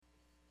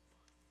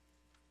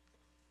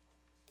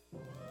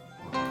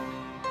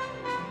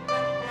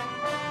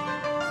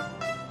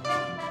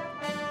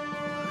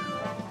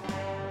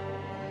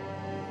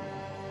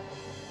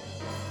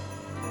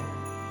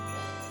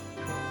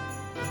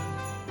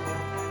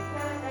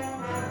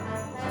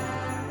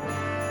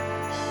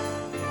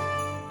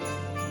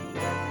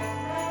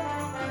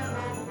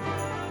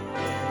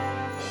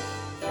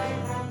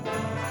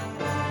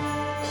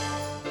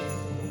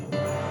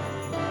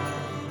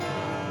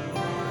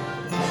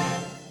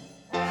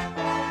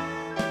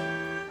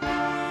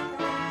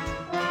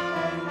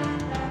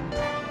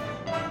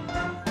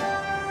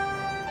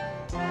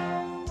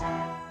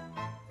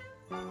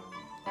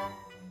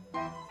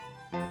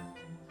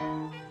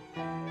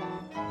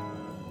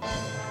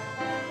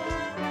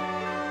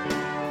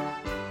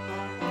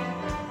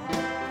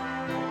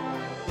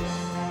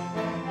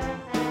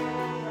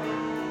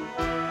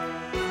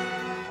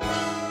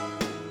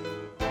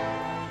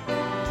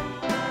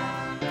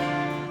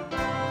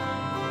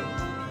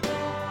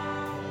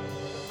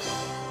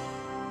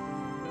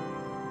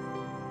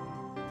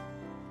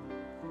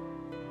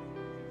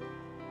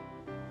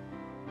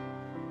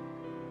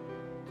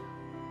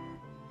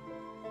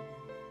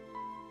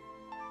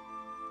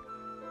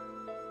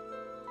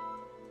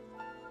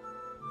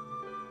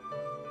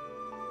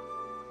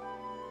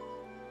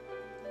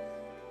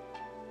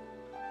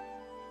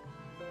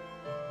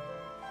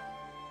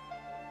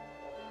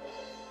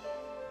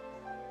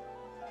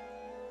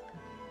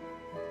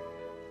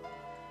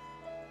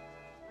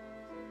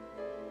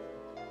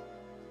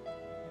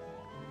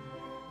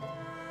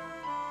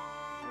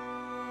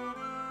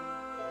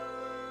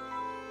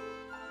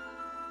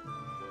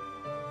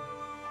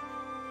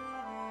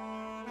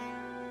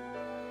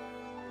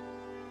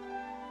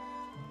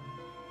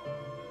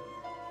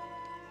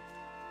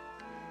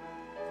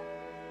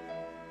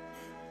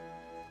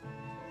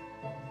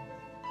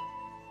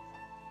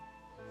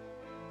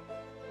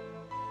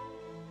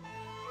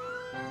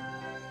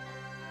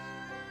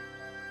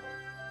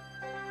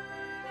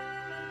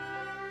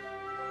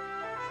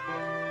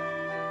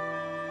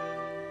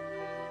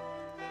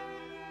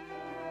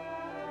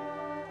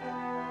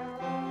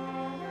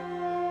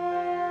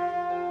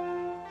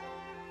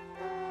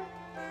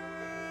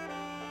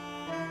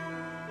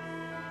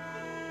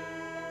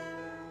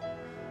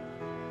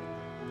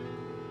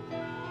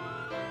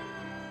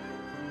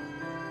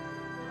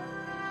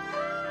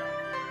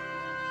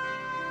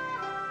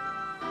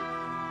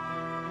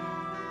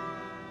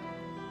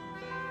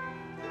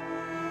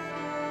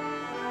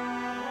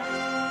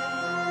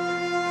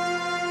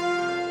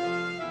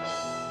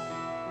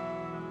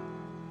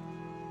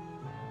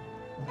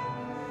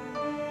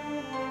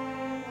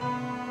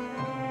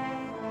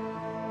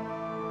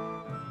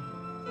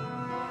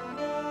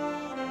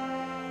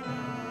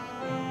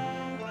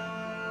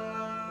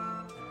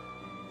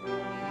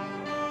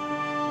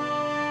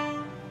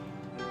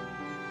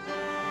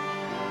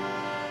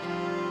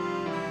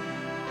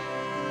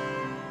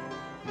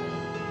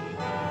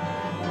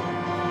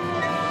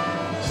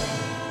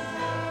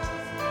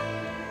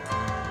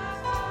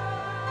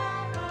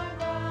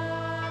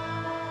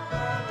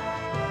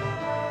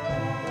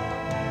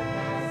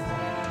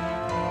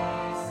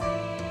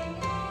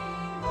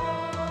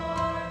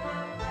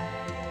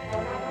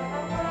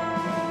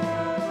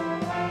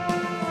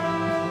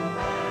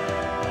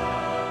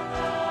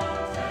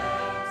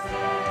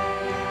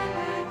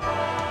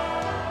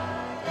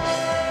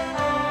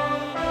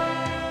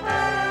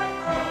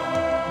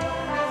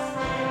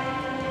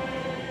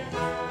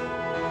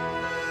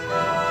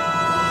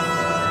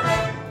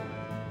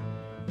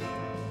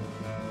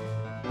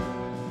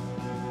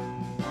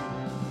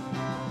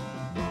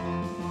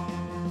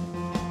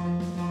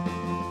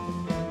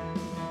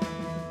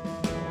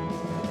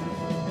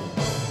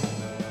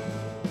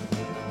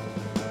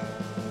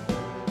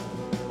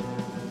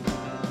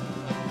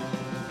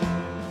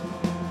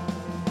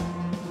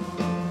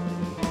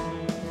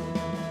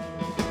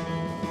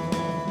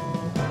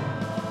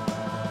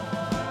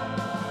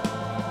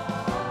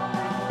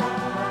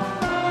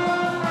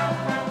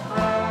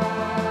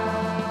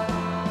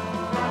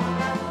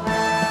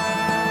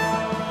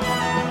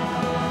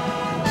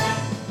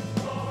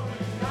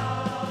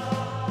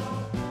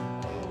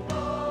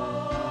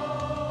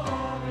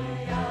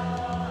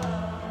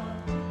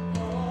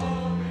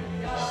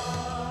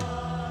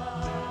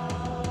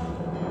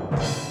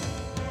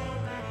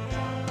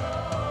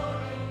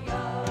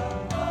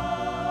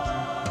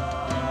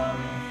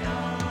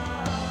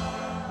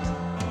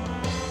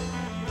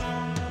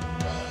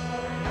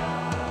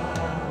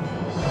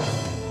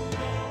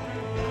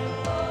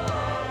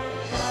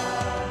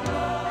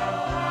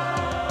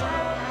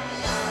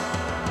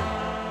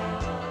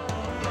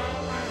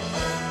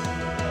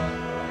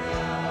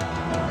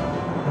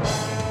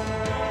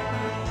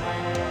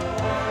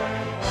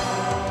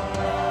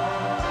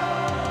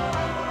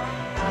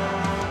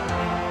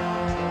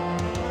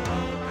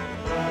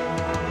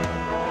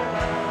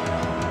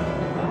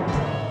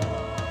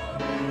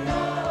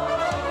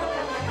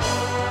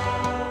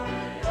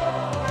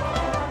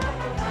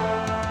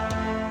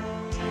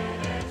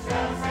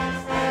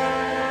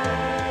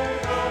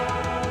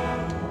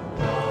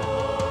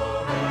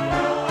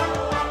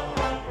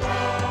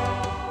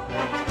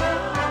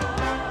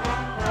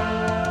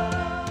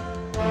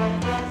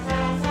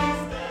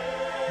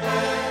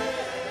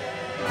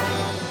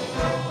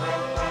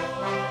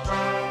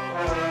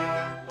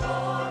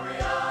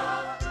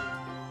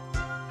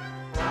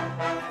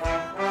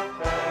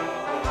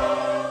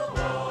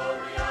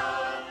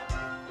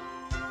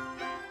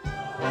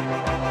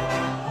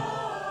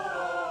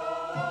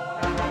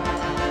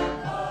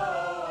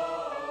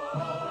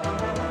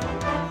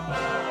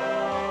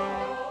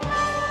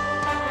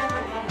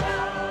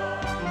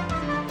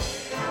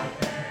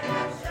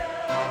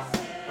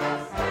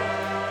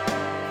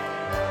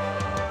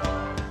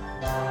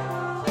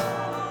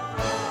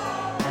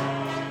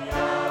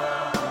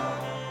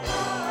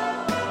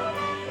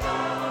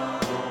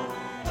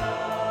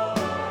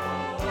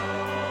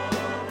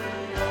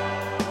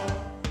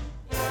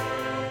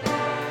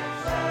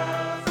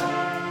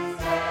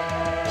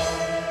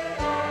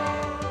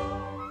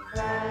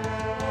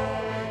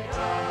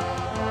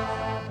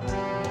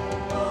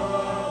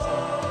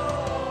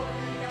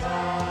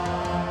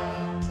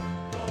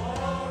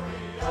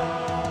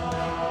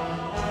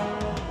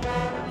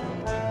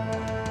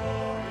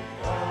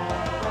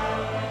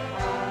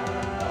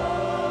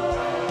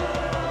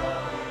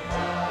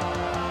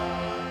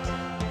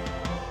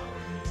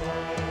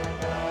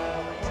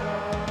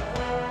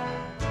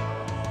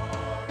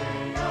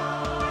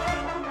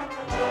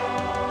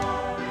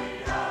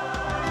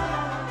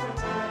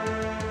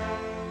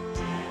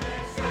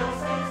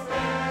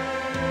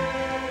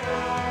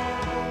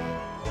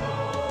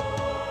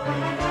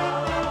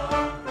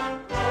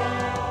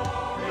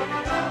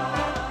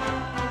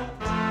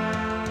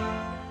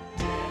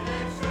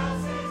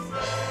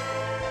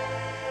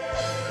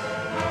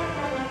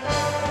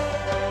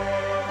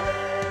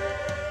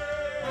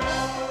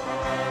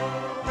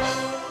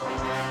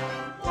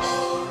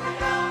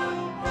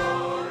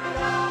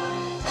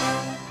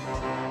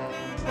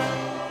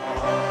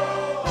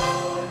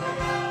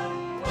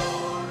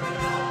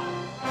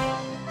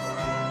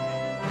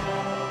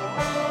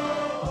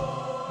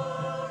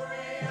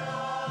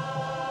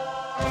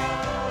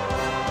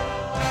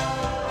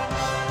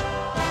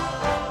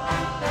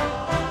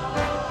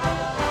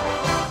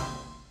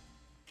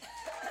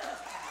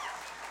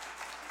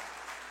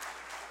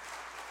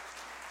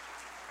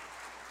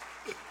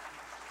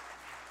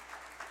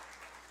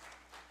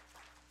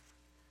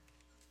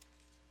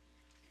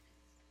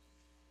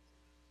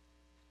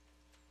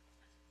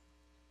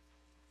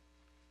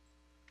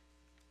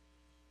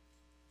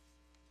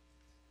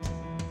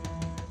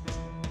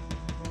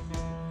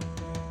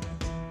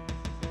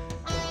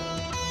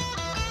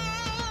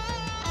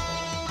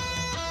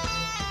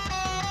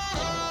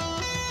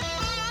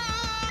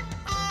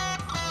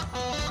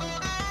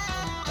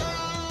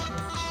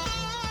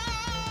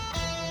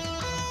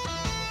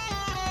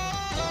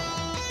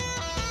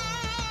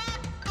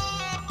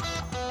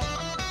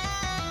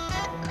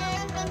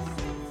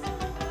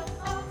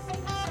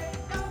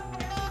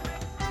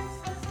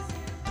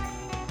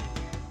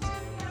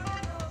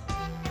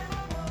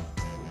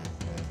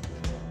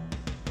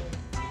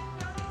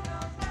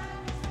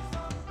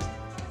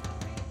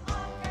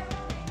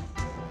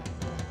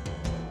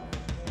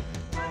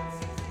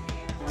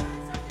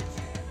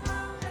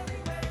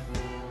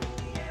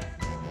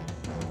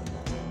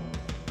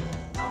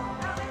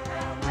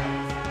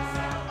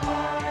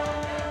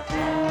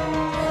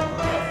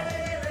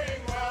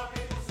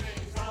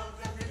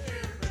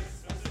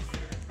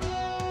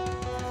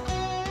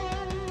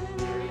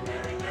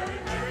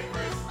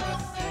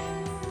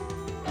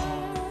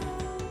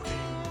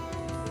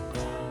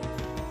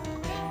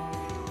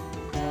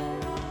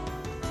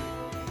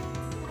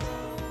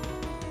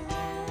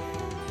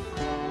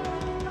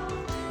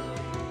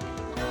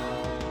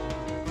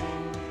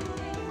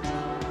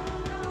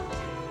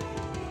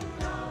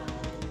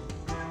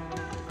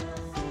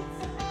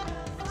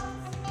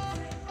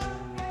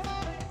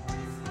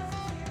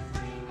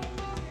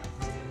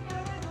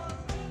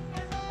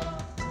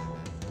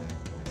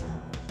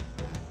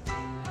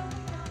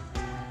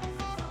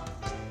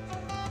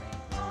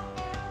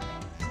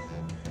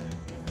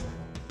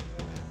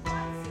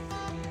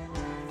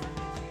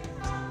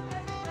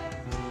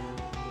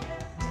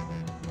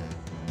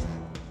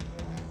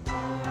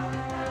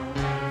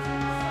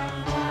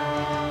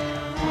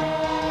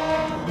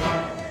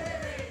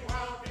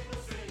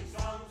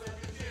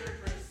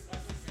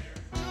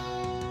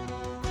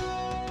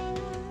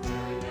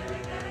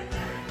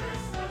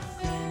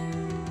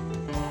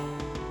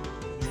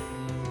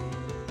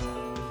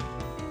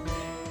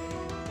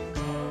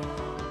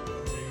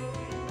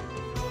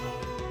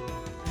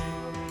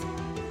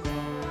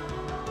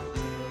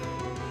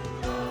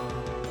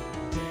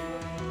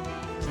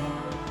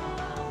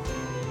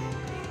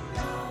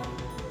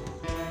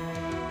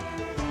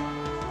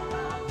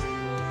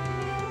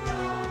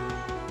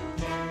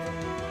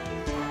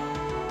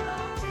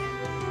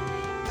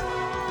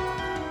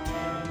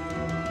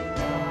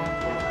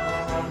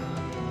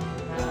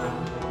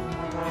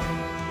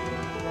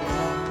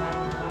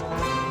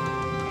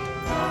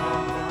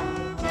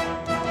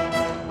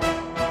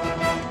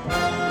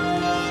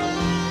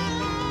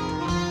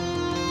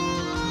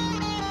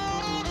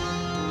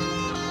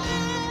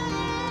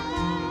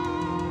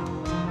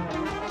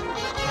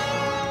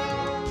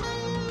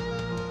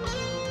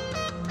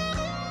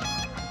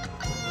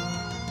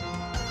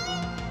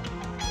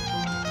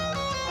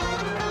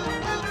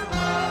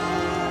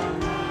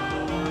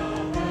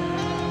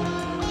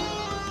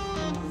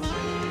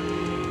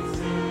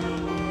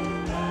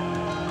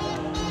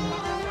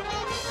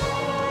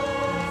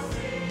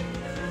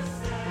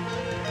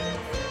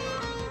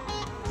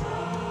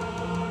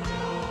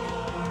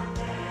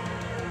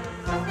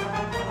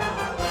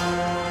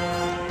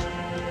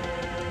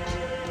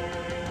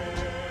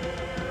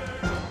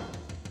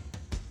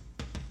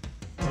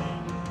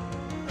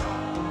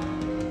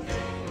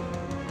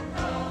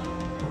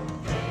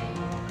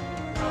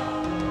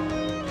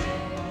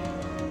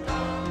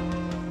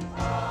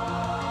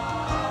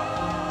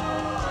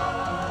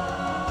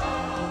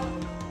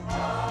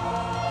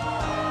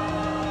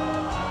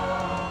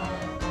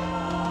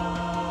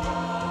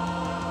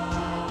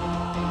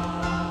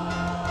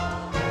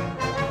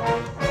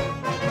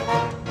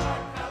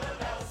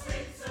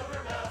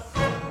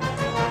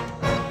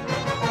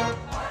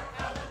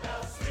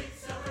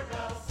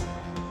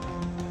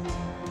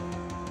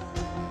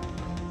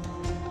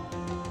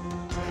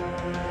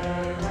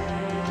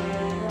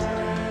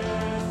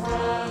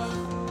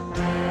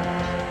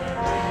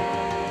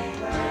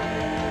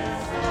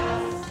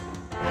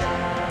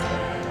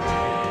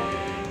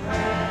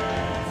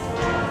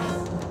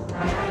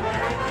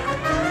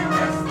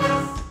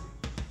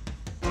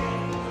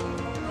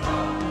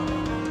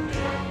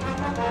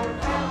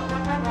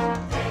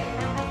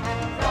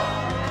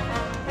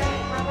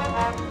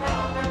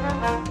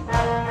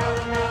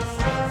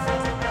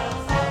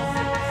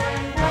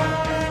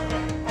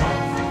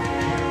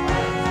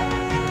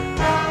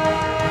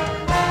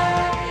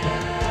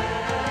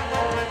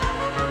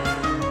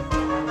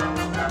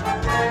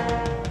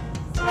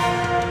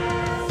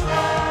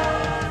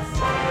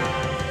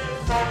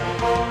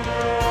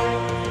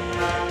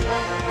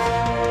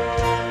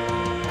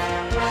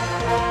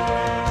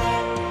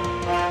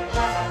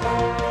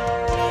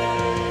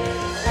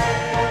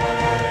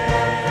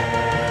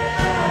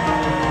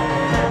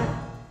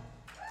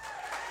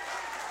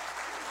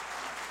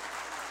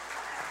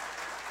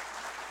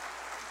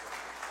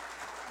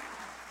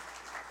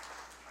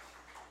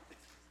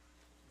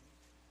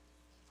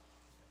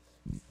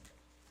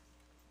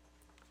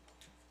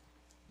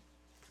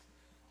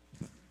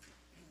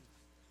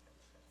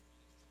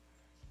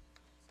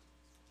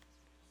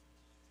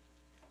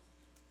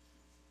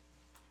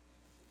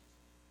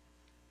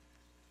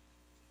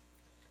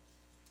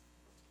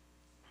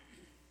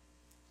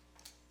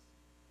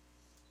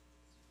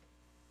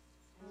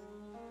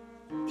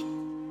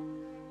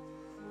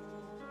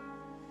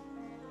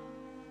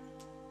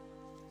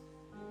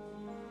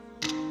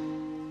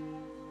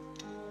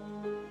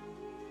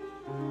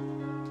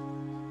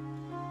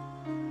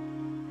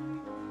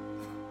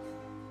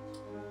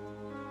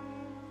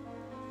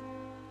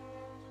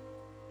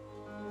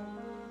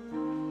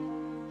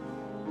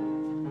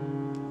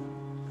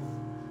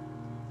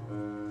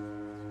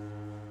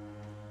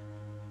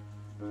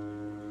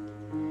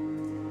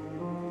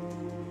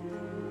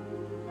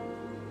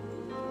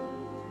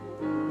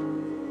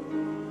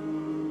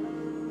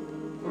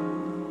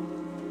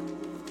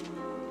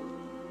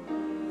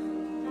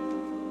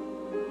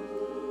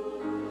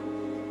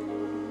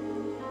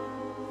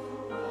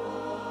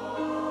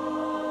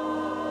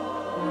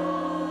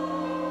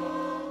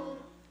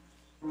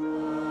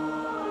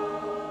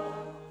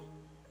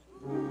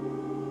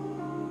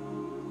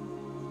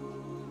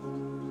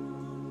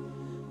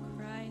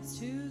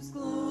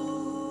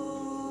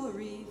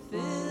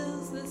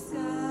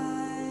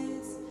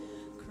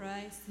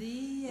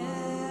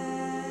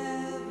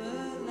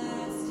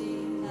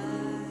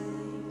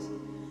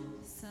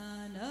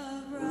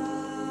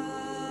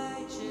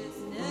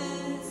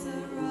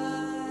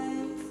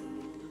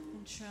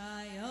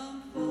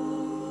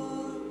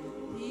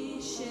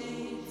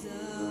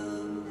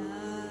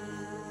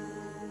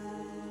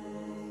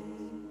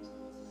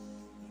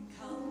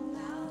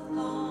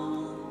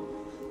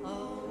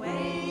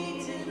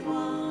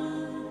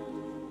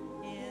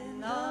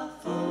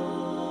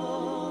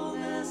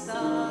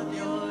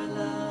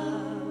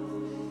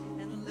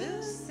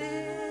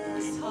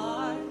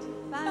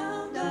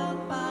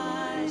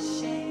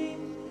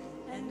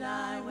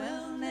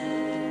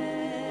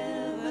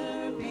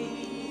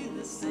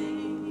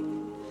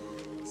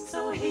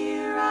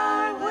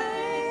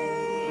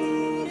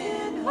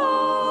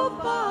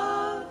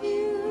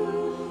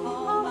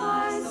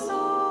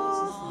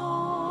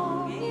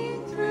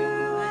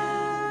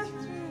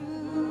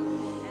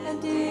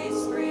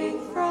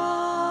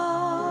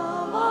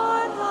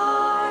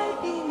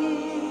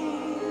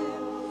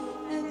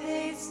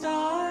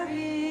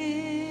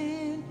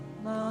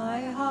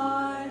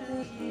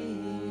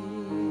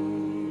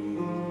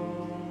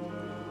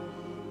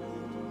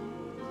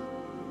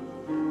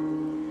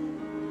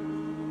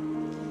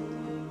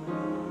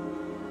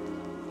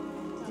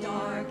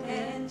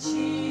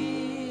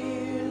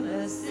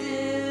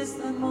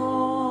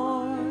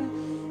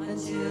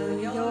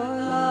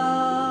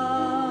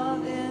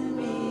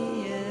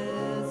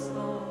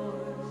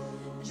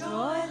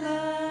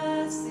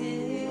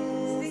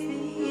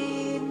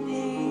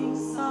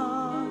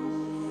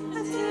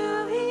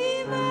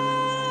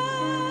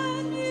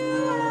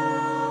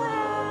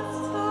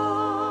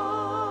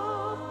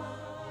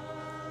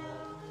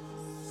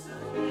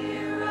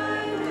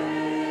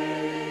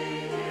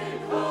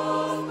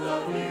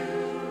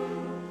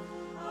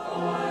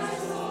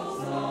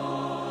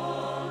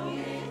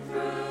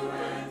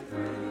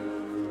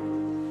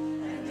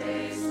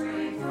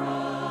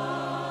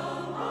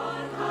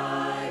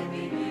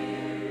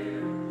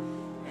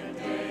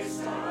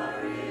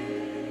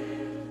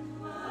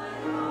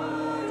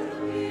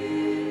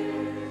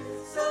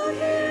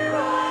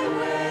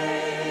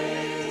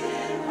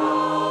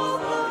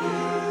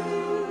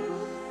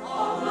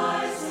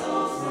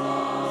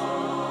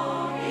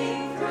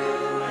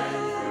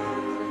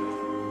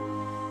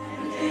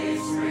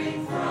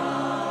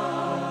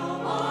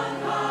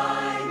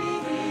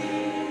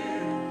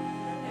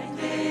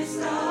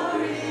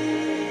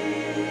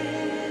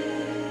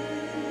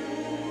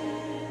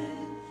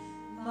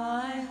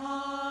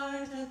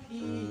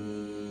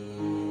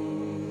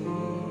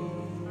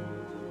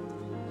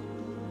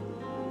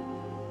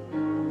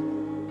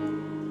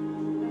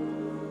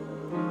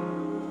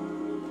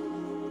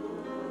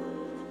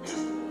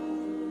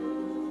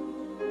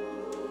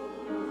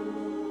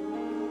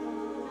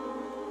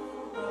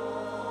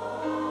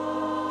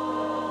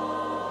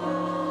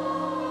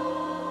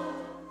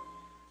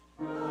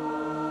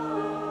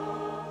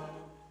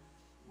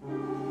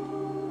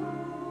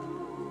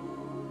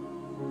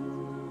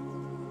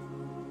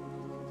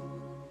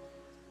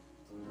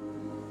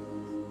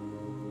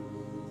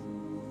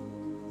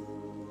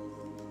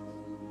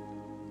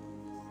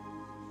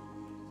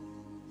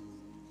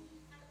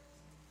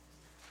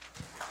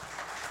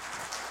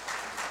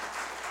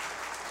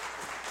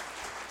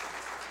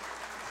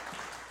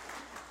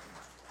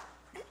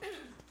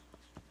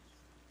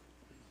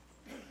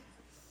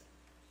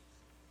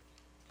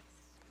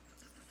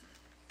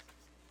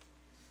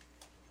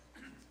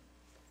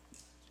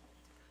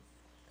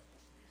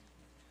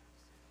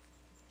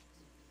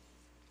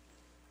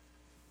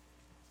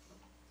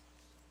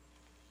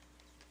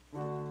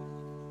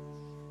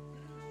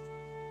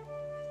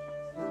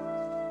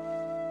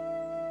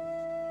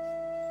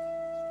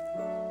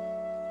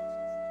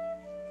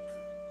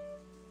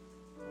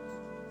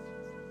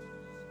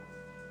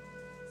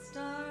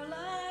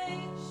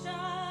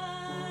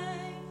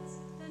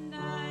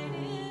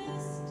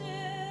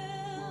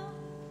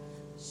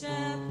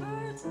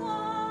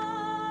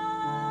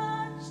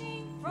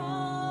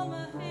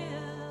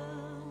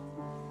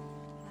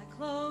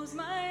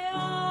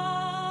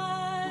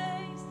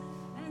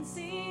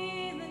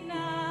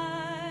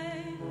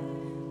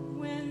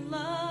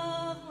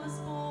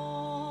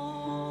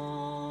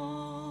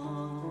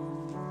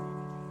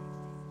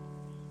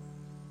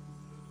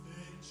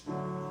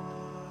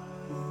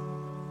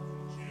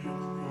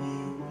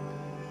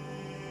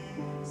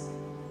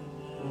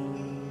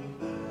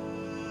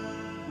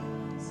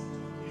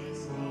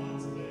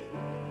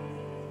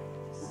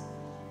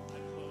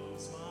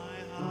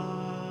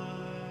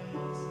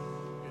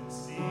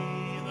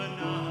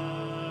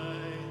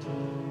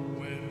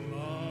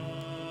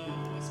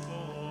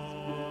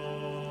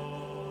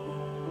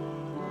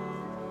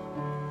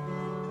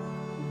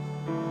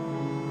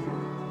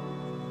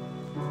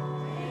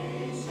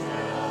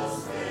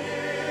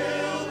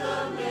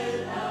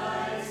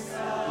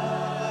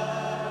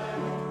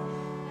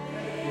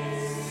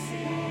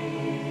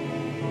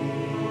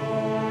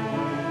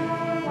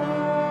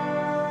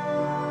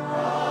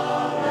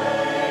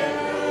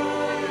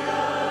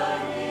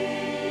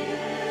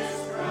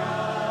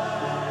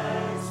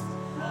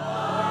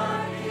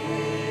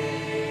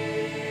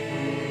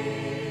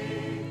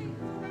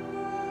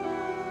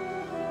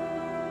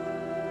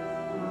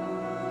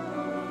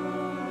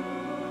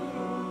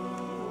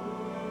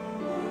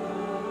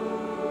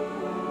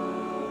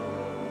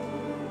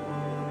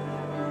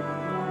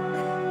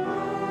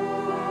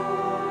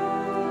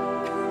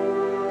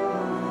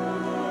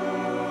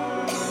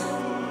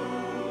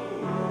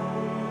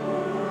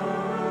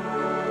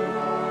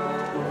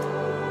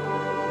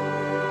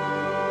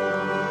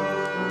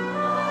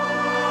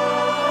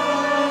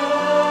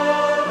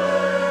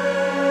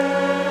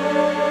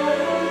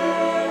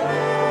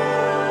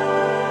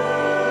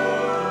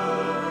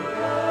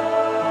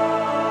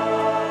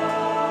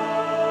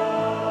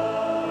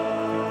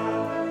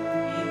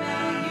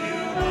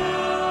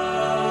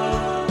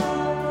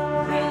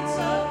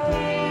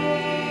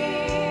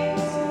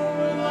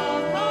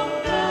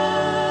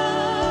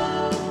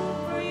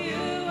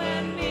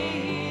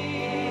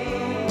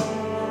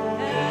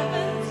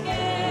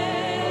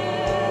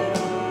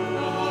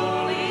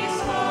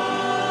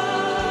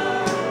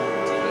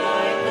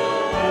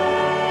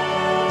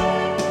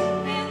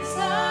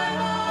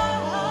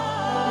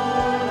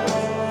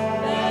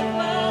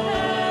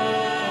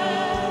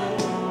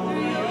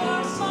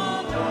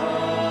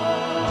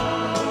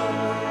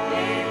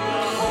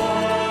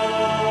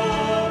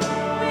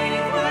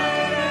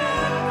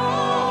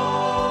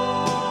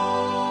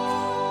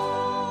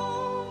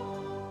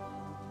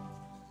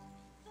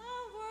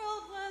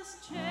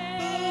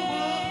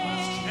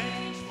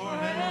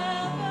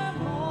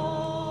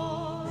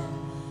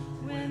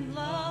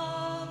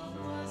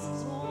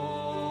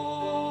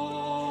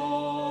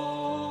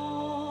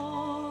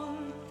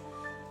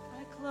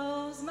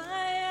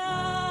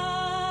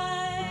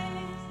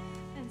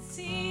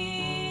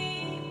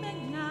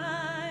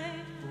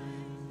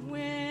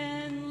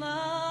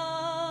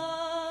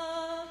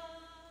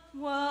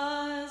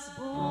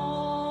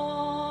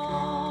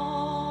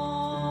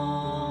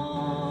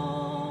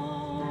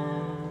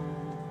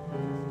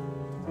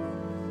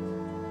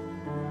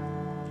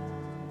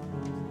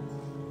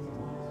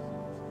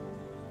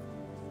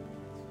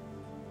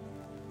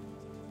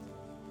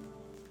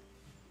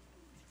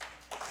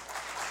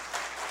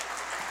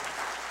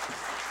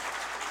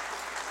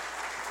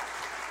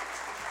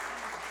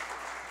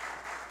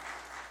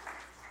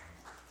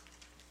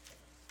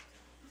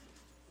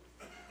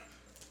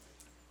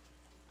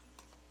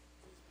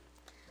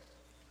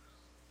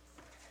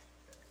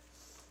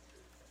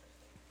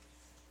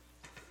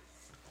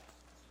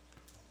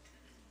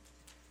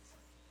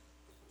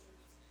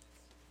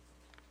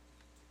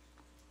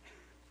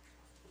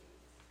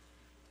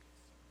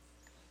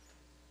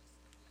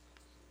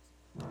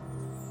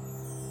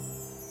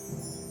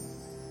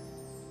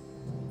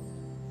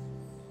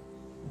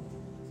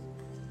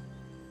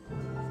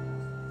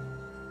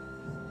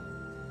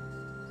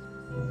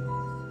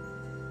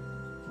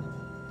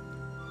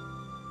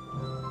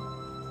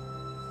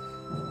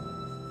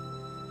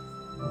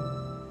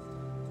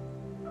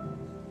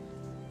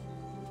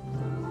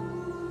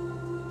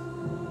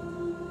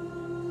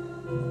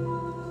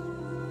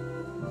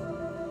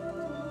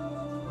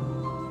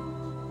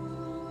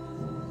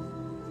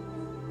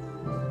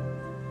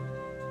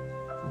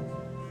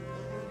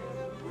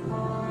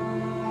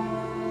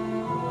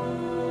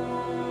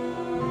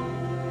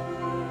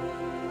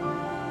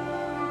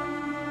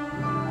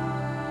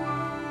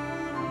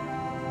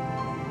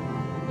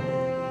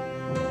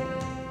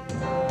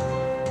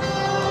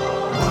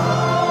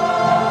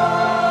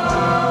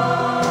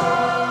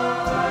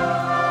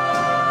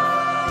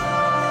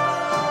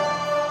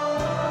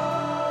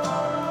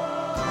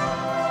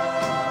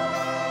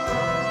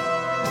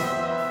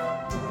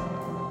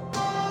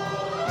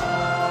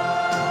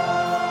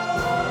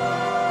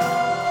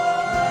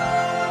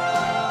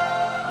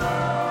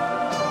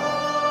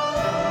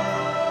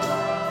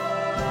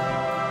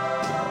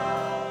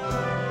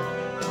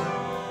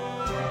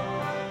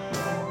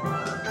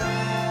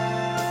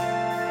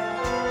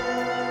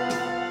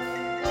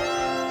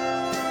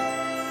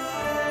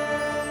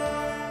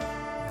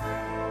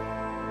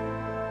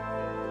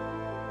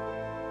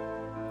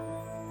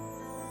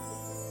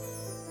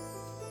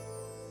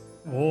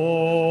Holy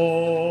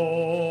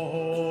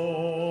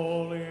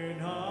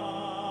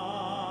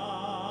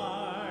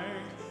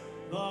night,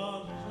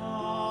 the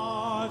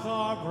stars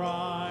are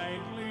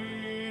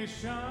brightly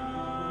shining.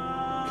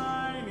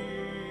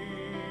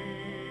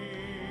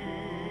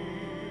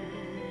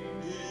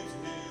 It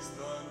is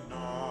the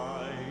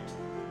night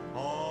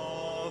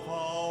of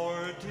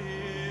our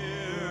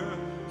dear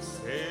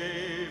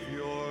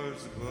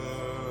Savior's birth.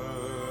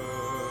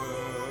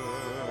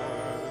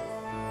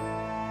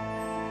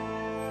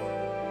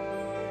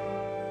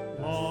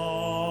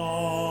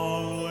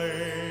 Long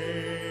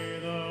lay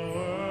the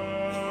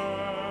world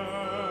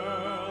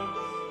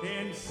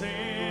in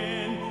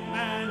sin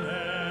and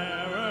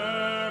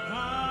error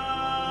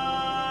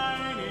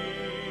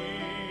pining.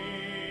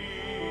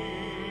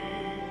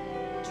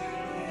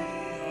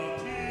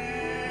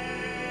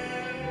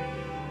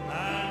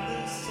 And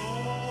the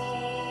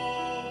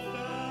soul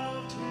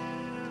felt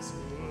his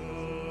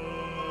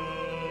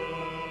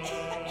word.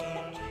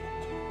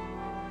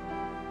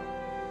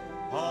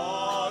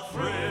 A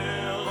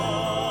thrill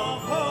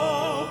of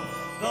hope,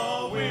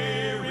 the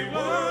weary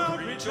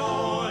world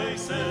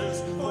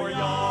rejoices, for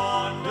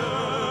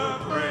yonder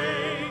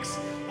breaks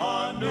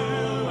a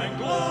new and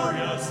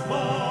glorious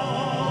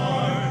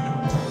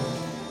morn.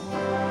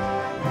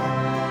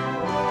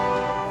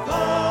 From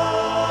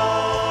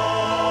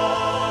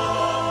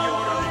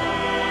your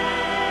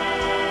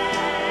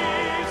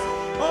peace,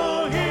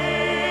 oh,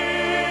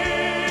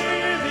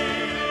 hear the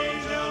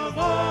angel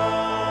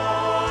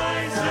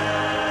voices,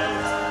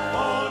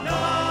 oh, night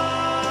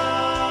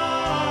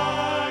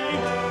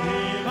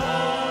divine,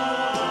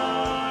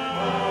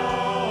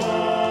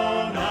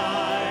 oh,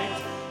 night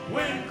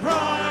when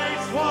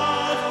Christ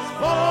was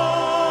born,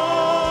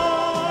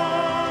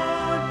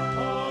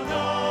 oh,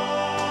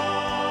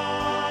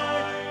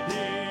 night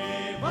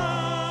divine,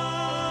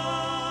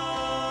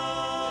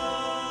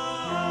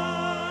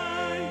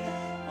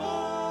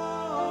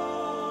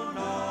 oh,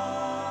 night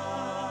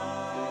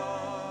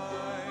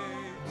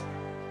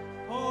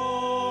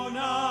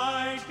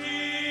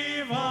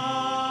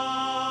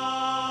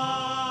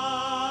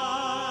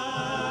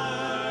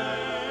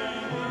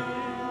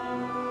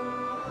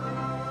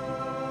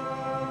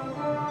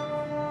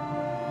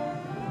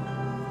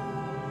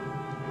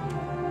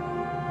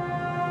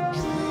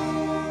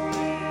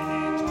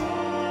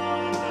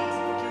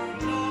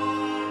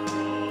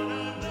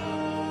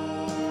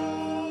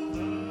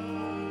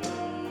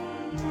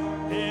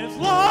His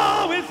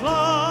law is love,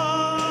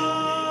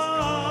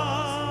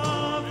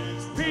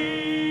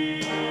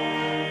 peace.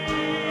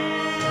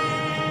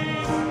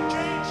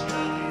 Chains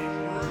shall He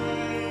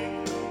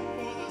break,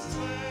 for the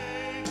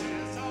slain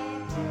is our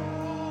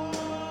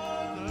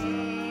brother.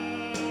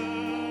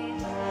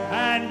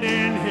 And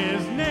in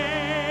His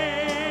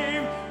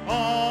name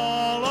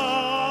all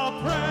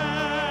oppression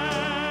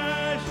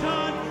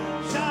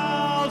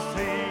shall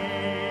cease.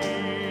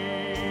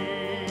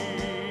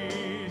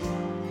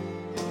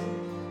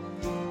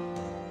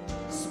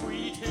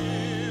 Sweet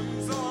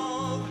hymns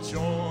of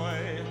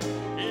joy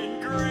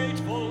in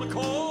grateful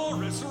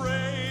chorus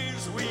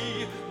raise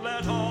we,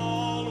 let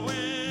all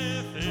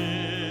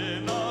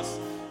within us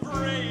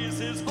praise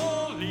His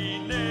holy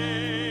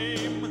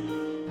name.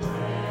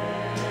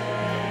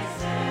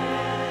 Praise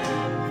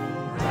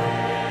Him,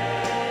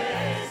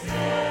 praise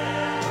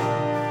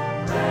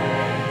Him,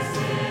 praise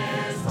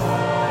His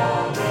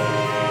holy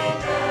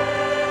name.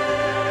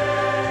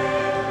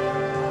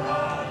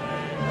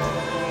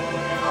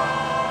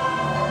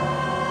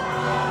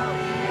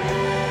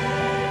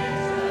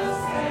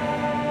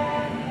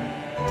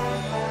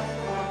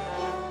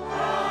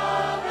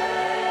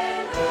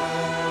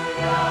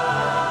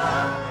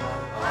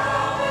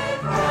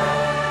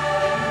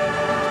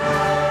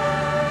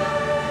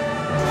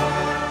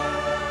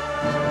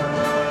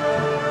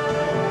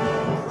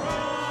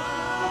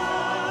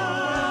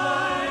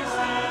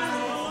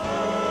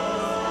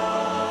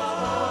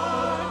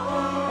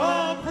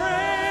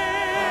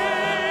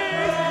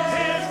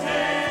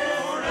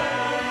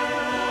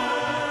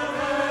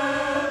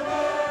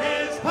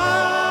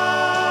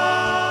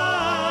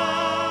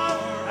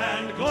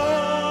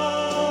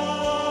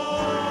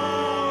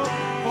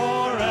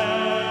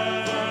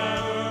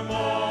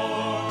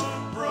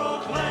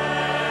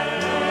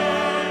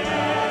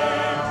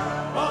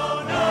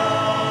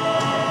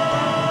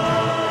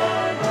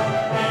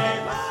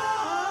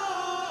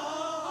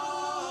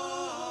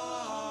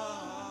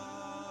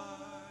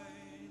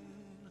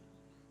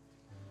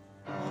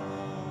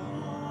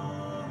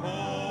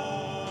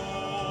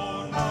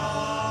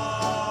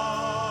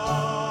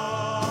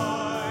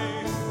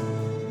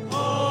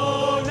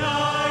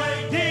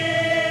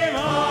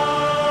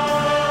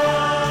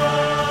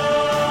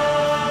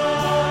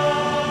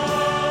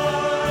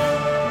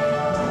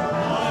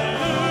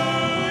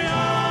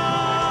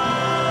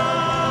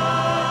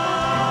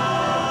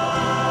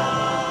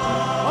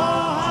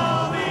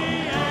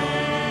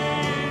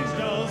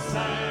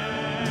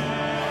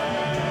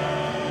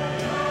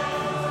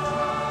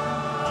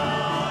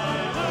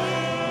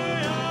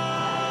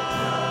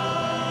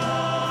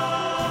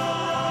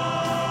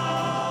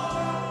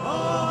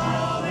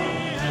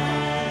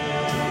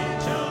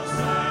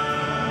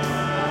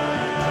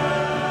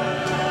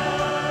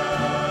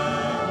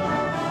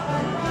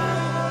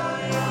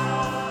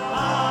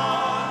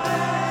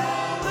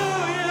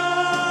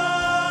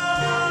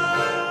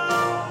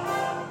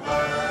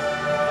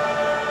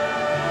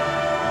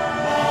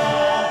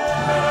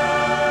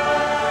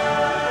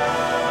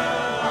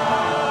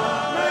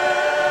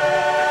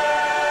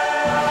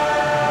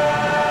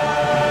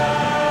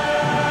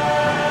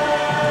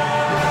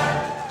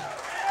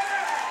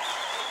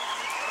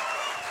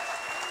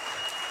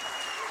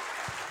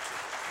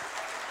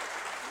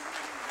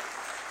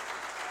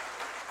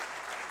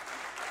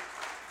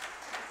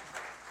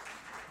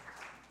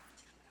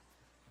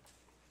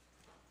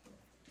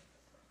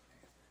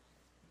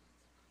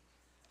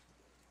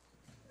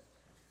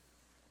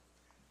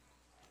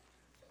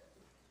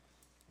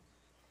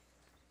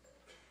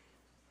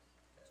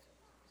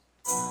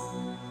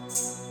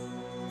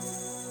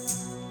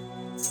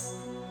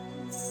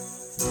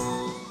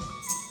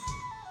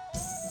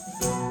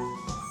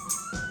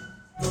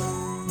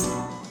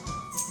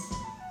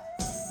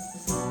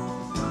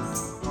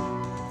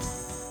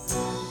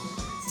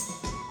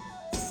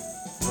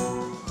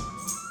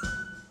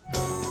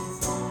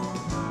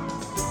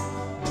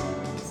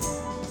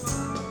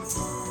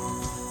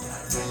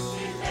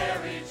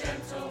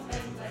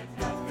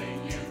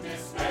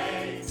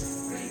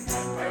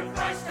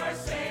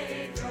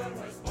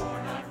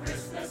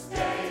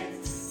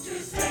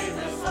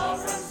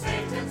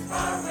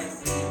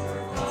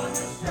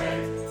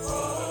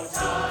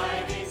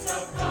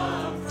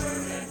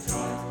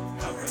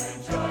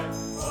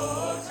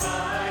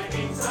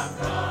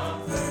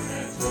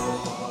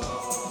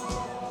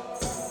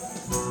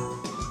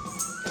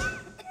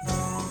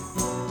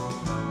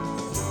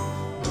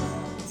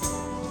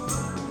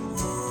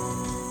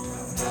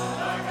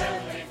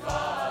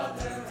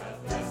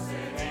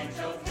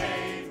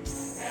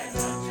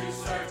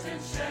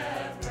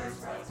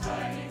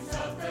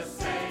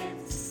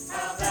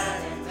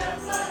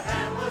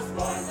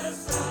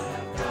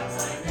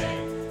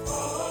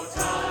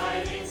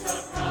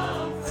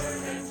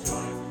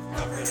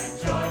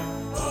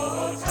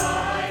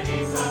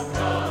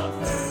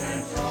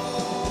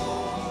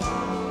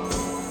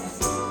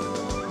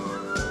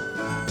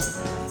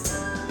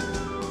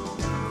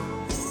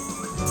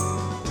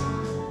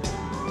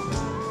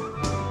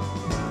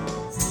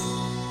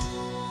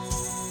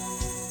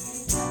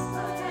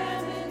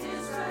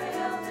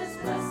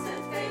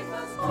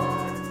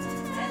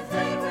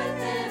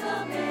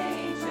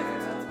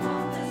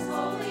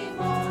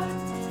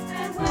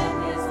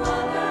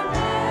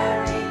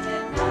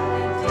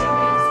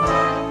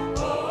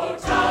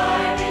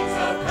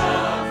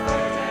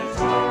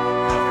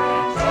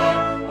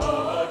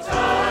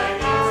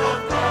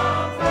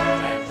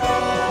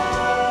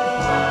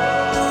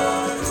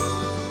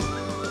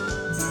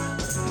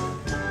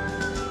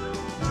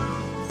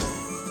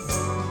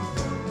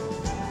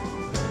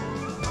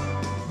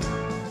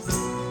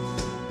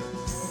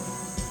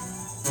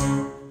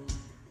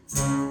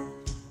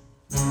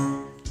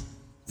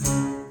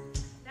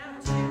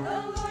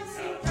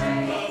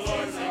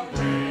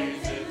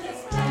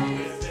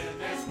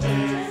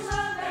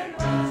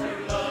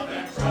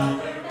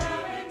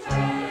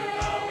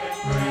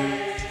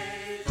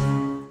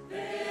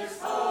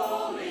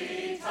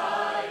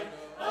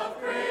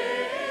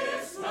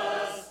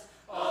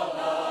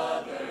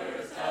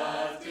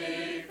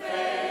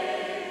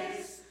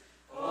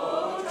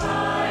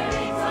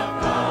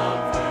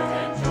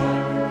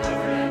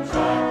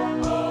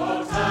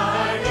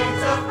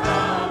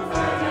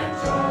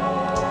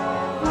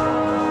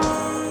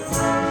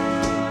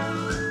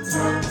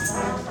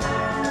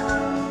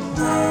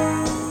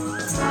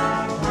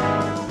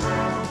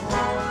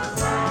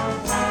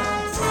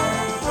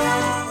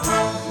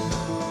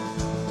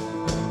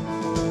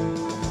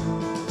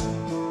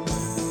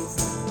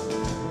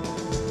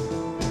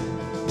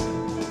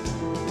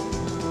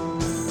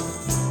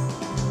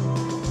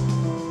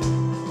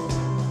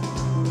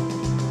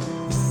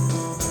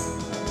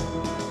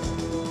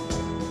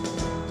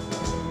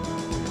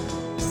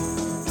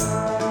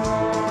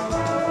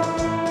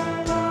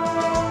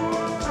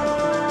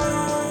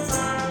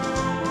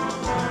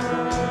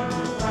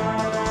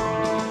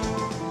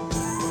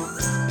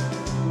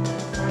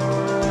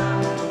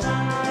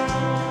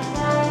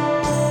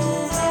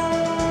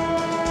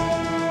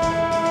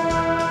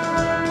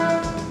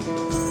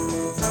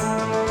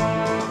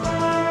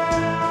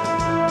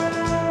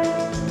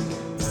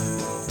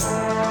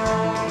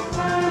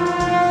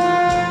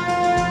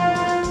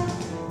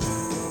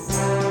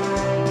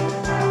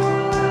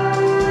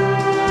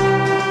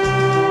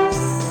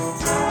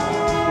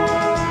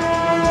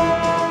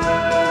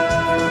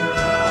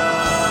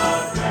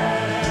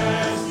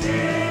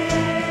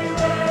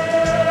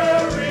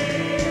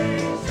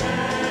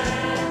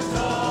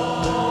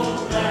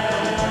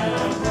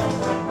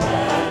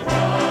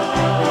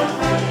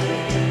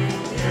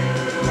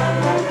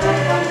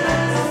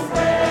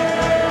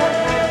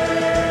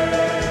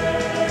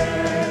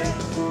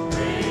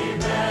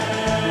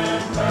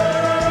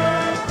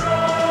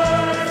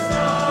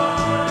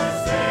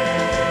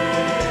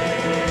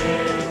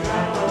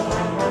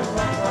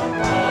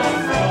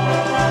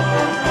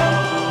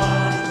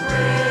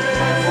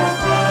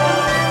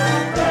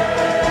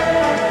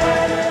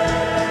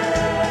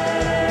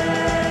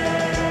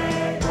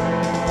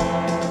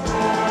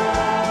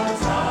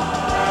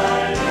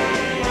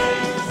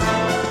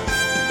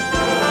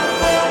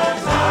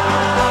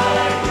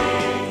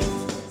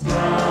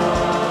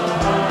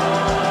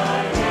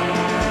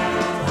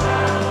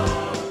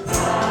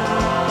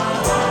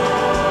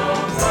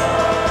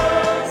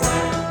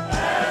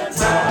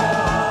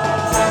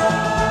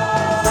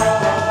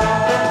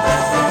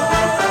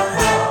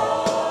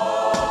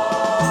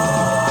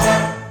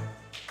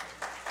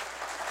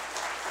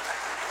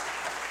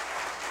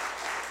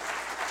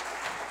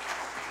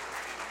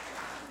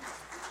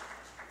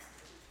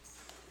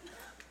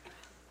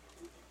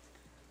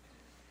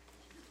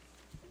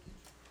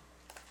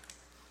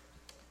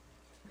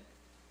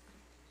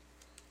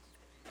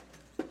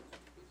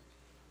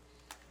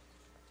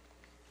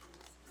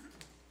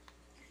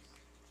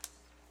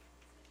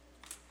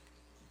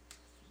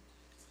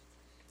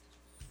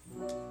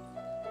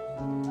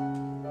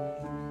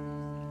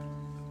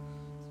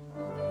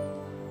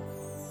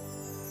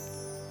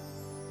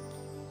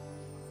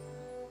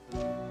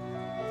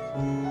 If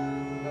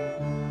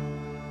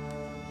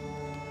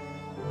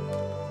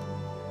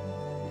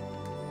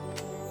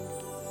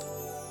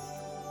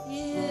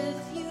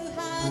you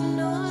had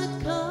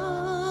not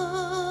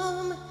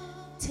come,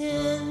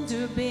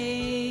 tender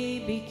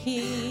baby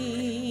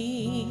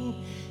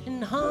king,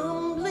 and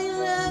humbly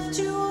left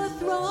your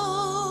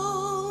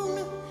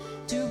throne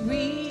to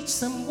reach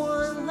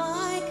someone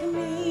like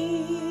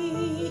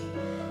me,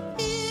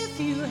 if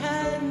you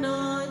had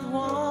not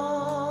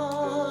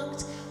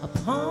walked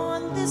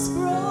upon this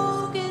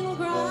broken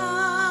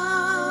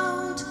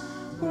ground,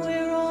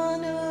 where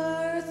on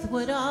earth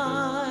would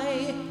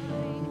I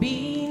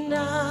be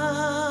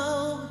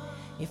now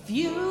if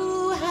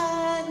you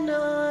had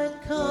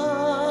not come?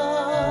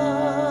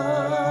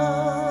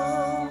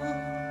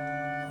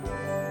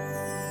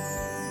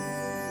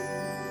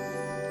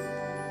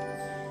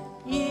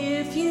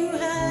 If you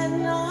had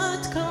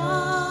not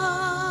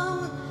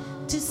come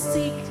to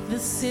seek the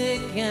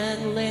sick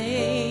and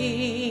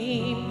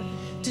lame,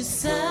 to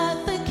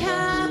set the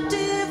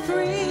captive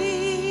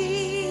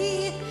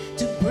free,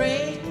 to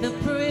break the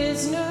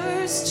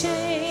prisoner's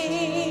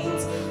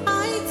chains,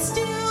 I'd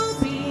still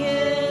be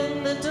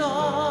in the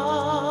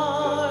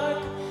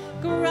dark,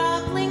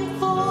 grappling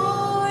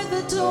for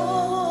the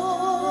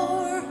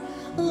door,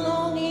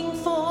 longing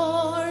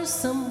for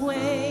some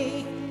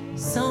way,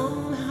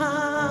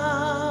 somehow.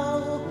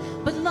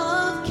 But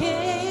love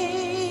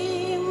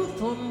came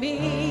for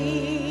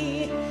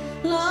me,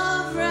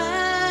 love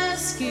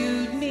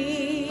rescued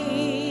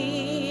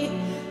me,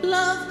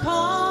 love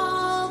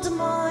called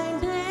my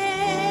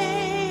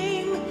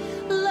name,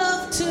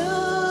 love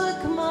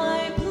took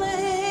my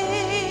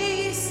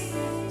place,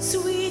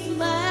 sweet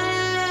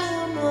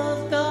Lamb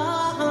of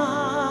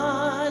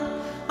God,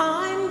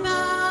 I'm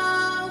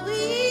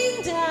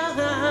bowing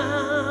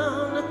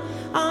down,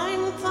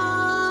 I'm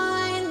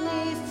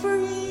finally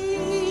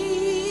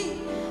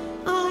free,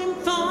 I'm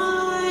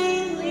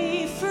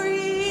finally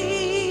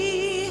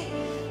free,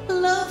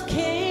 love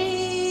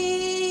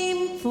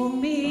came for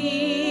me.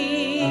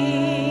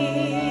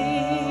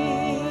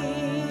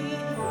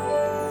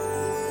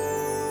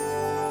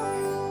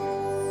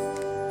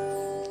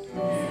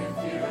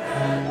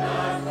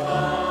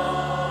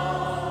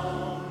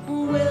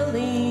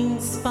 Willing,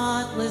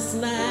 spotless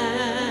lamb,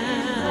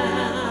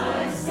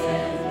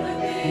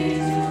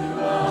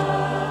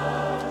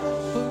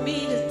 for me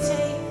to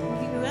take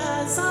you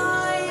as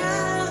I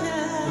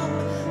am.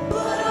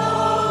 But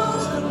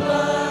oh, the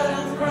blood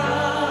of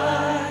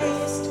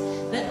Christ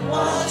that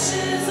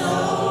washes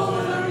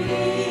over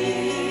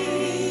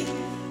me,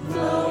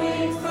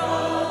 flowing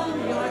from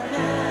your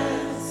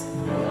hands,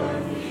 your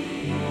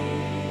feet.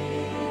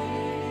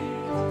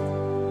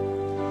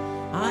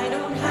 I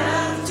don't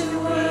have to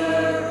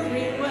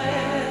worry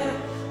where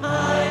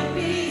I'd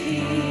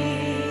be,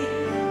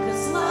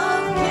 'cause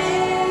love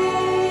came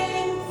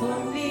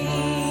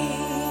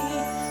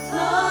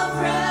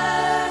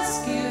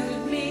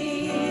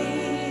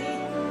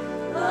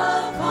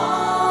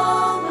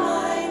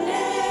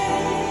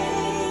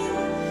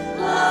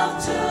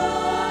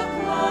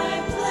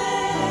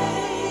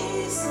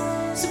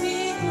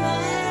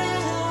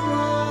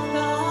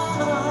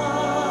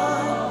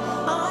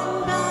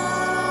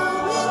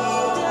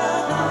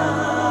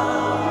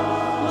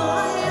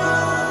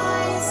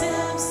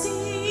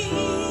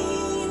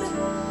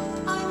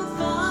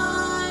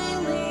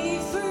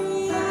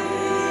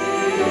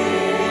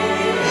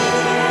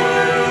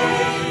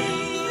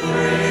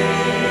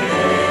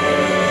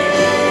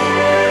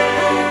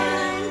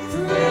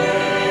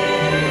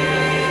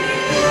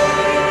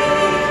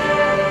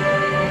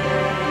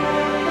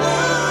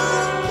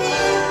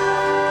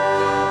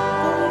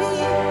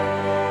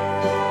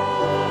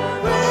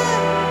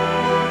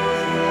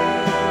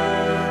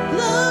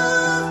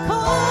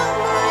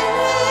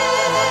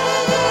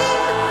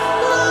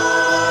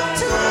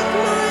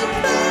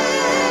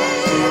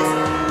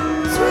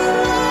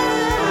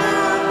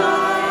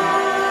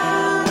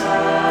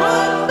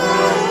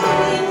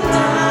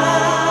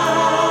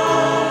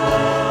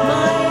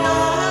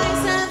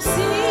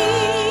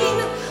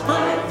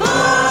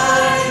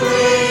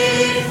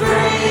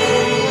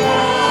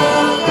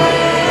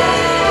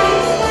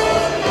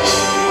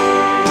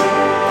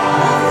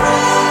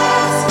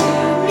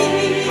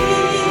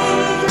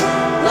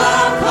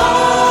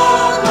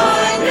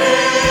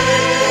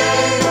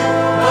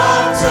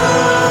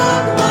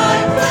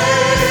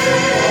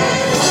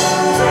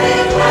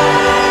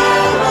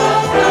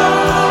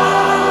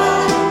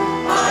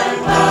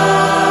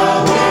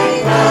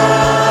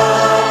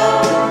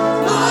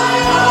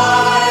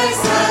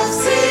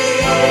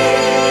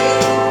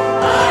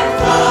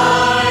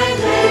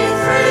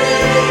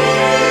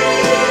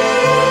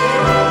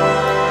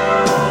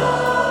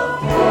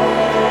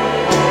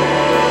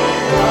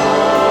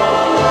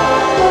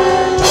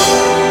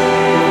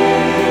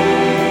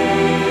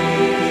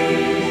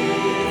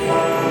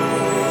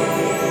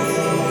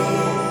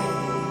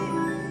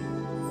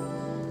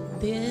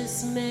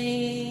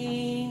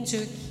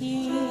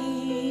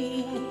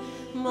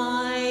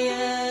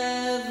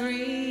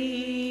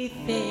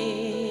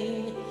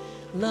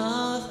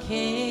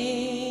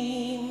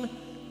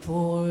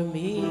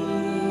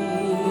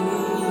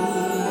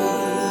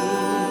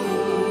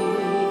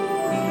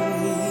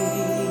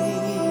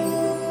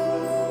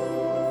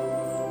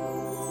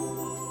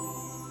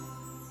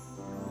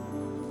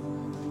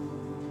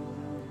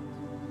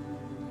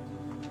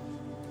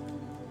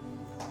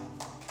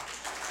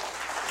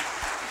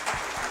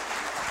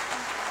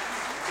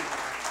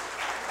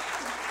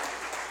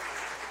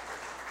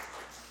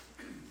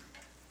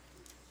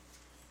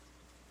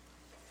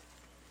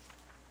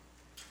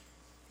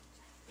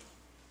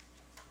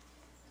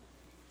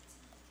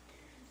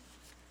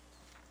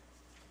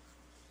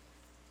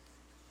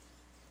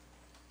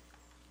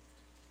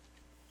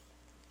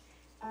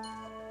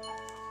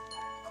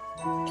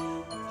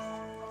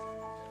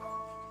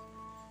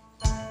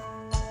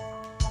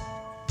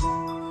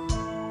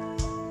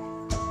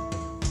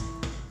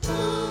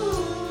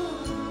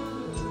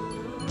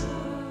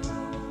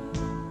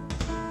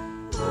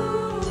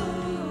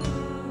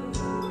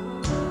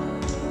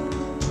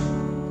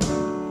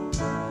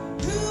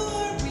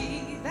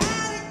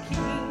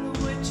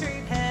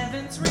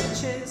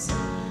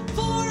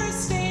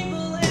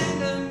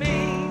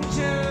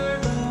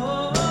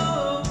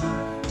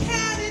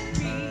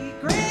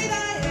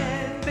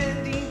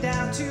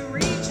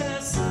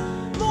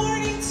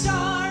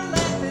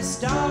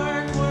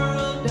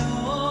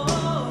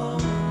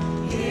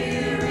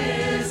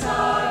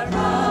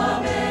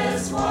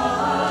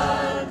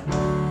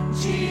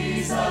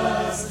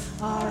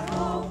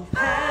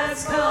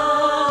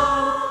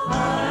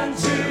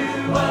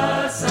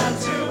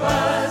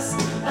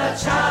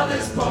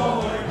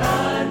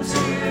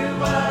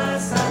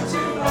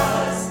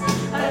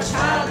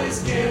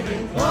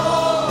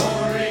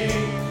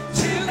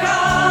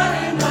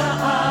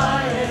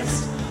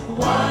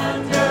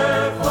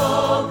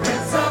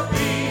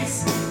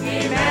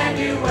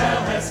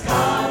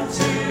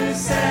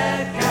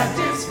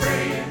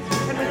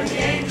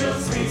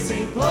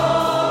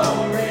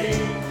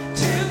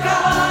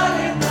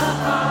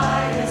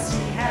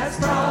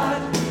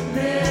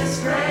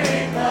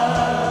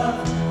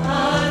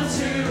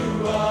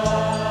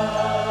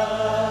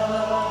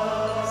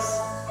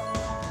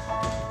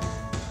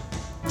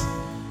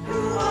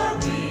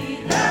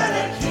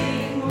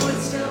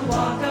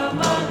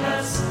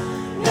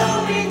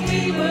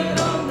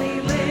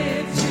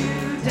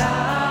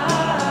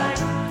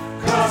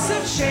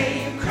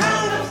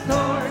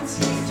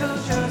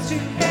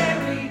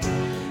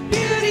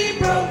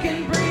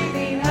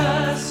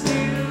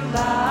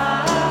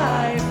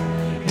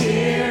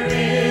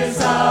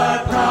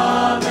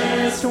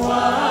just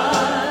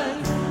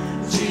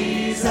one.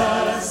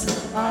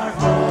 Jesus, our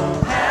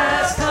hope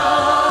has come.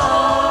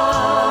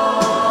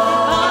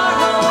 Our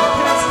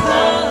hope has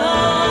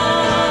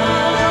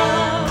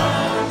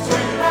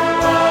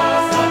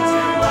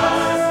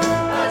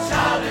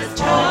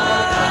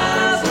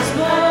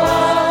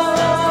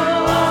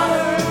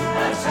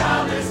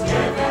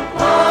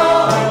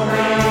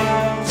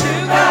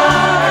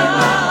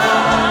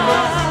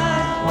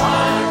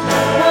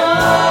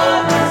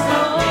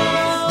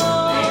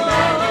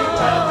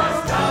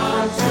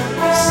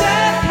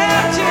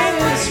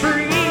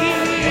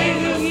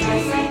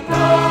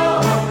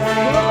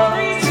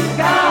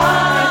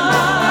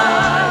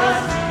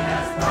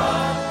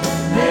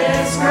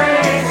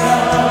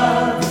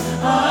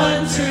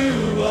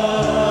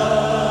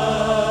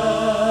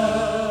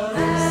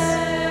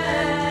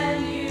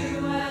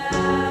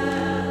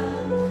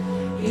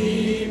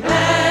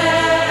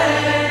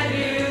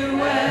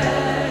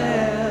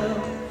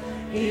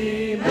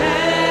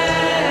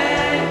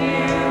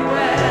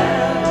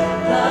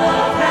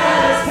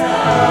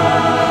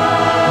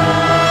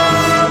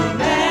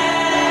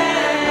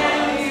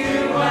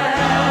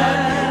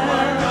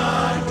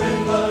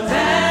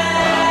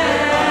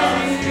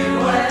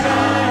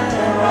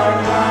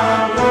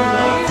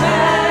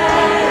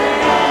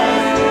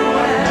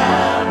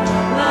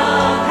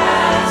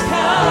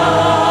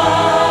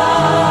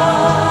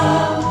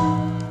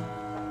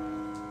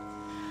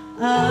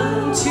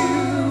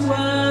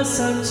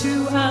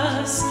unto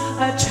us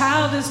a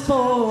child is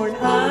born,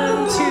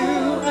 unto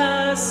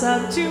us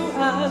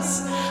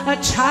a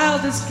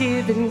child is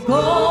given.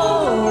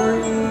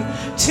 Glory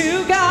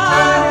to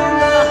God in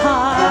the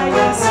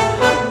highest.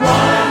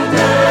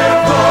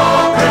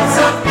 Wonderful Prince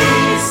of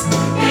Peace,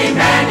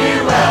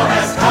 Emmanuel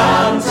has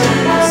come to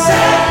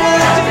set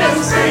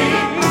captives free.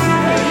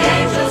 The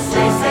angels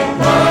we sing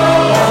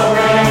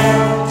glory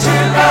to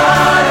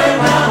God in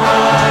the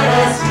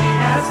highest. He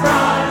has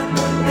brought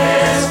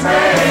this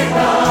great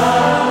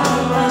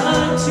love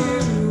unto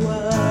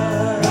us.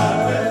 God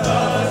with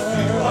us,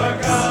 you are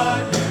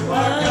God, you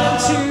are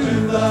God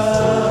with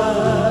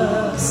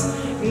us.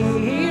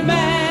 Emmanuel.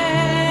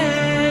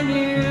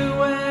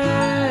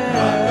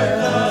 God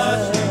with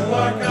us, you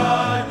are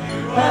God,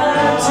 you are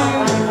God unto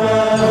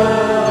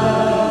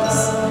us.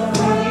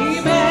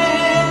 Emmanuel.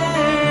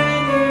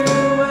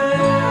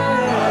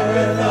 God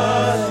with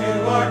us, you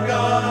are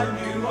God,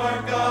 you are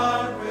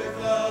God with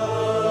us.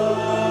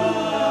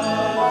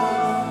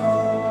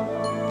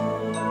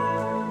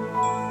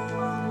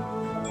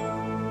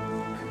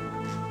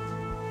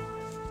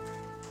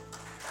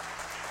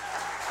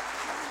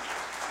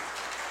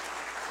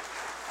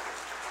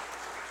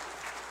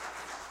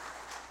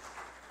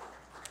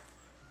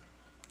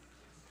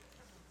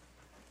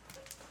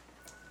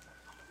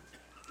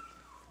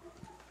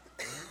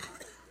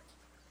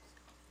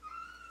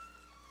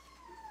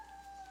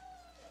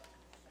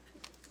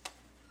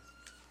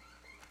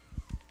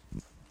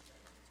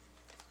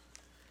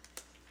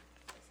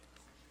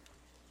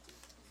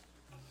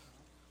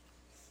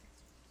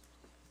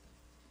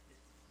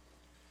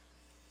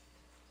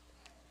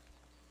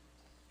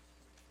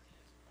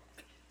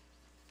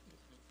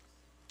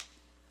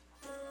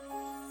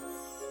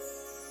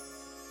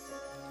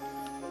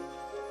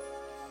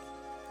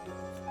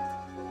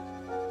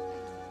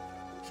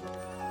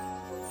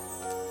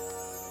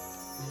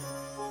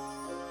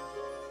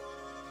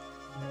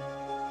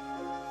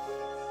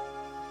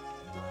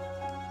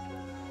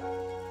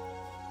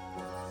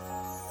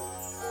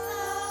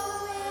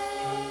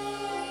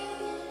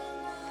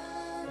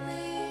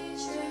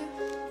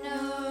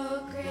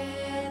 No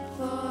grid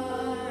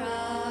for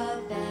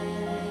a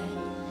bed.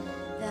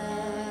 The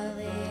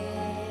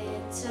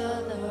little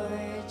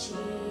Lord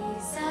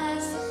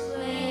Jesus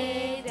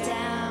laid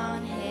down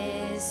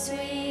his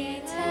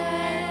sweet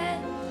head.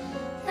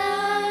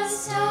 The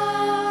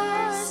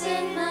stars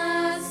in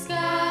the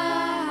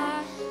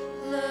sky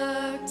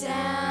looked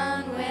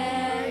down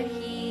where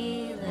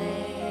he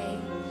lay.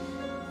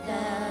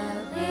 The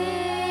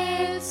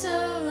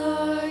little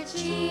Lord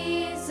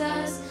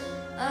Jesus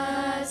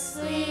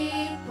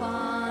asleep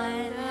on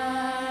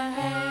a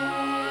hay.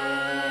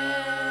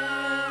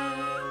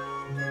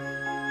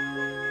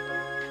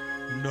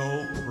 No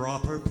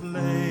proper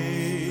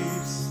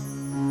place,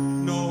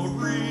 no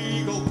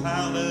regal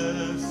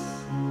palace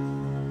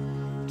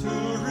to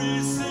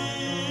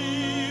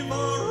receive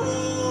a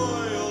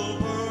royal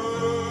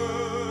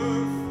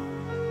birth.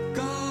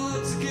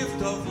 God's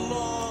gift of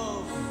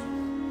love,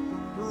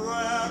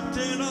 wrapped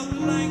in a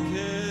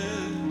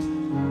blanket,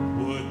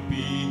 would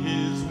be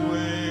his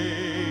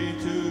way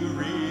to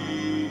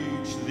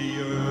reach the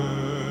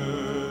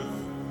earth.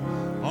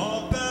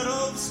 A bed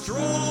of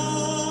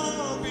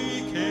straw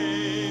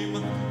became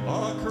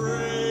a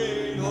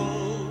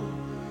cradle,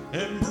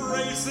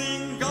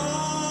 embracing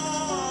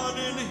God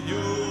in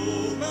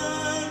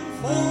human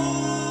form.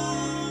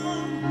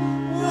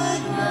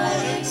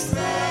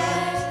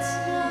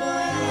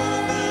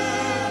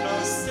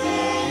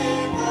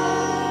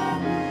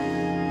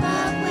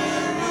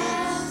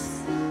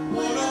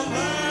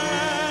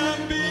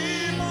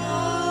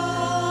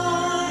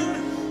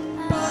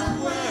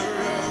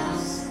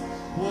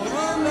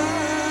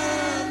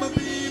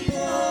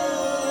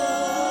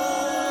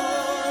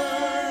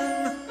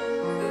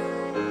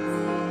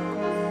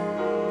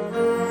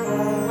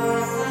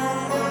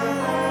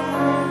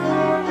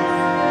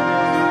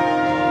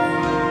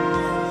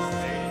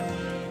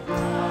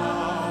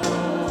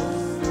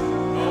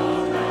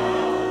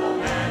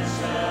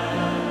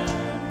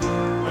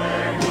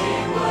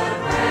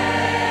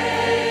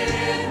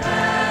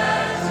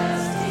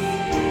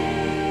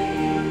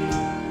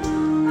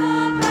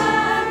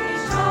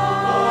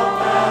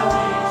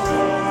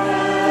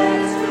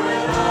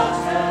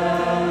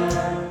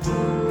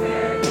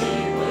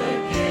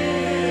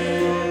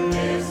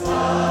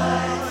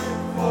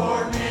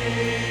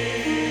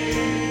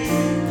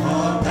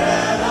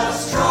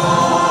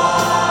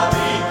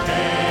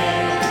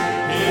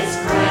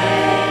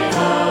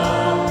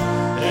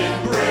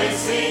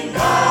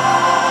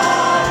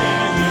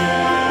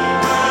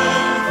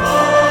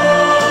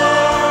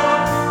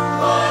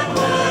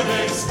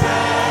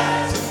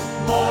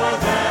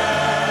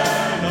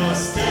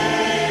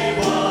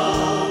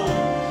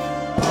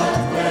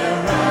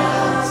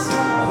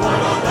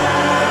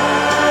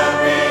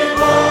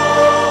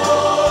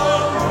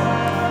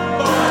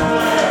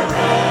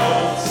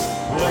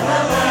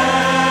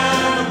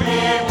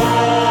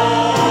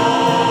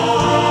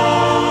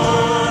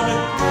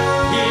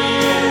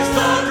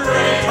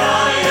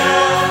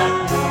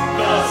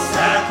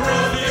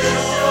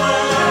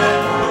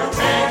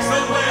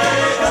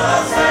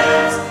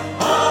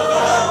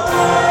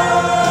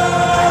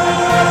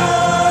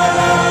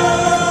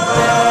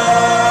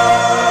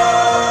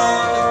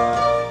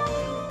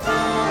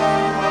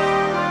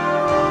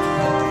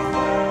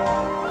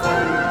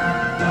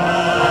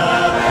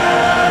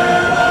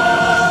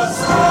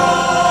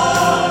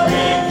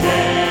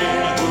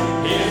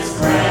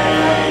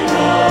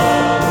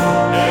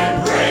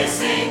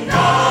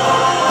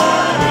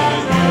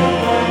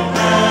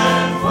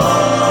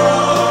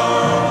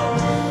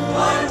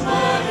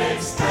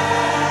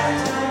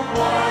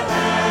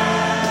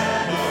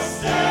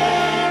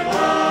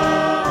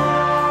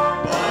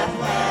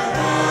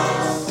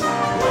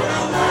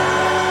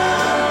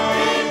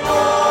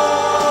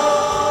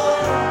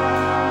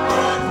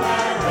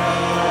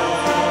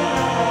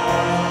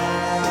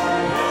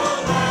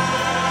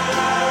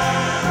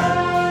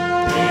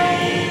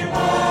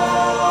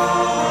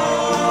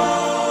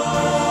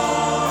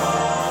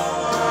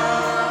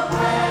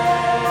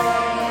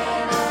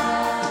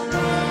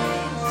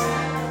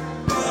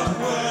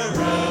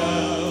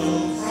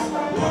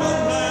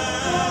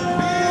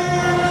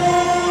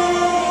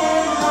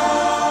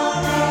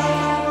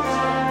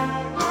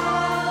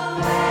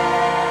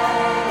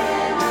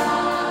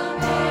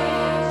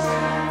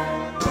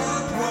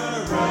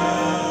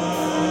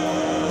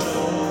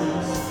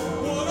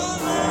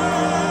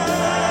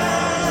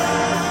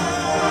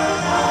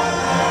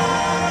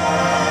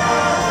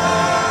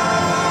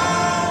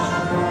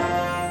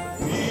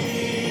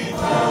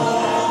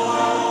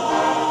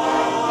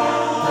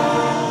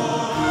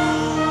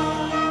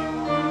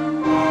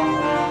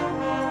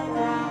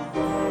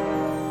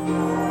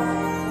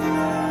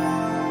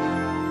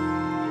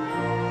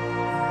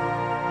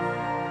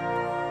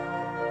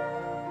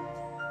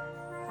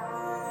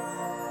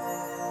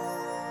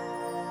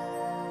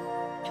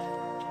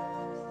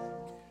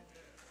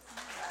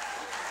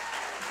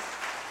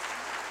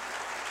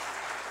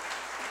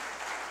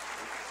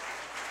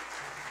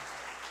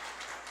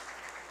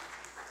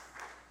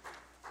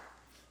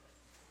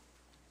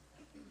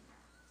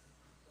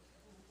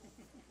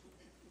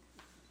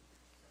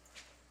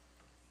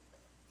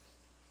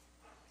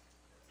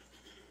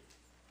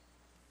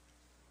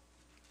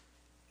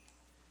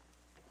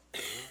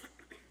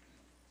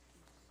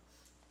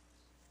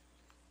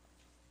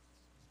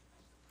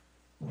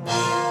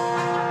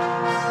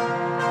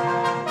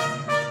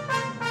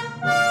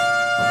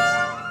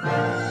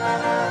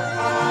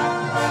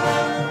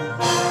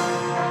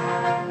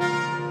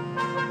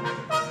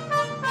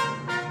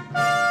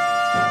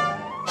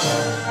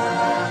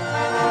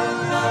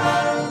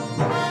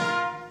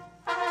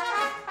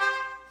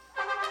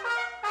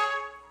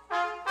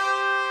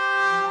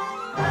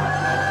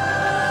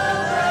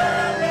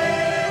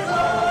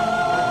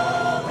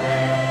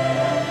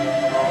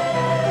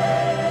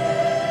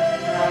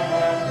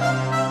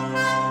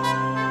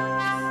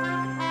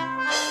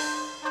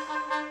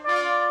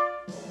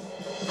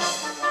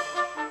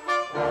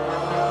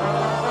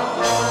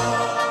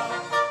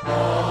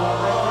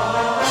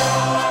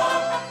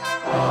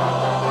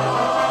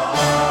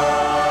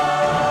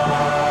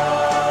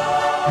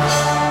 Come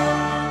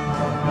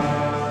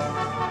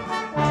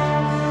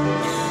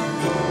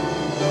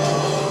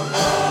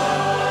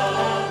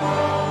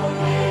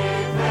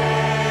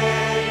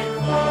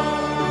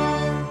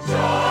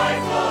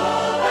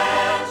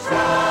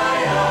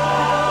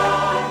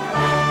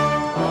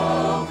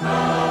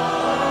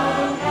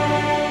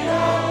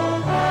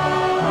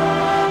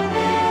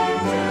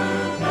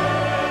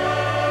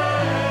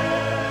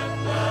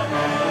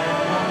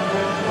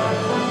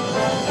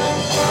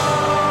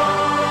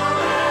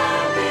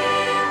and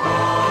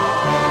behold.